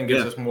 Like that thing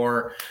gives us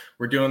more.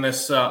 We're doing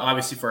this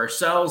obviously for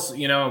ourselves,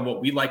 and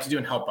what we like to do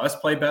and help us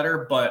play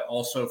better, but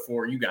also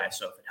for you guys.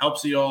 So if it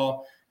helps you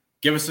all,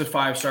 give us a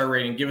 5-star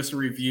rating, give us a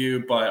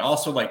review, but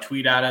also like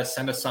tweet at us,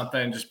 send us something,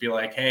 and just be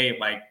like, hey,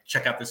 like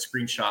check out this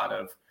screenshot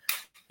of,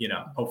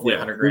 hopefully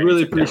 100 grand. We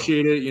really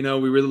appreciate it.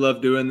 We really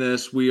love doing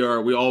this. We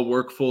all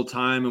work full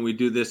time, and we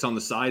do this on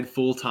the side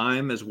full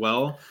time as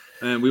well.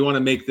 And we want to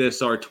make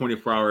this our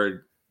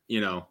 24-hour,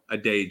 a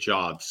day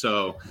job.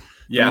 So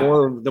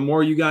the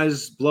more you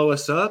guys blow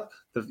us up,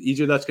 the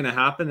easier that's going to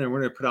happen, and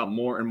we're going to put out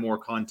more and more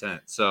content.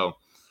 So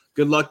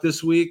good luck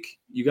this week.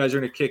 You guys are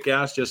going to kick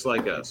ass just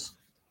like us.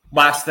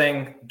 Last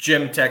thing,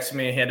 Jim texted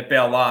me. He had to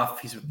bail off.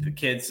 He's with the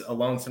kids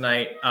alone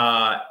tonight.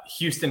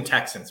 Houston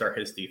Texans are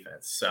his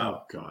defense.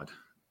 So, God,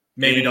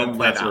 maybe don't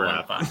play that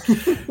one.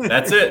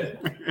 That's it.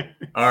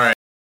 All right.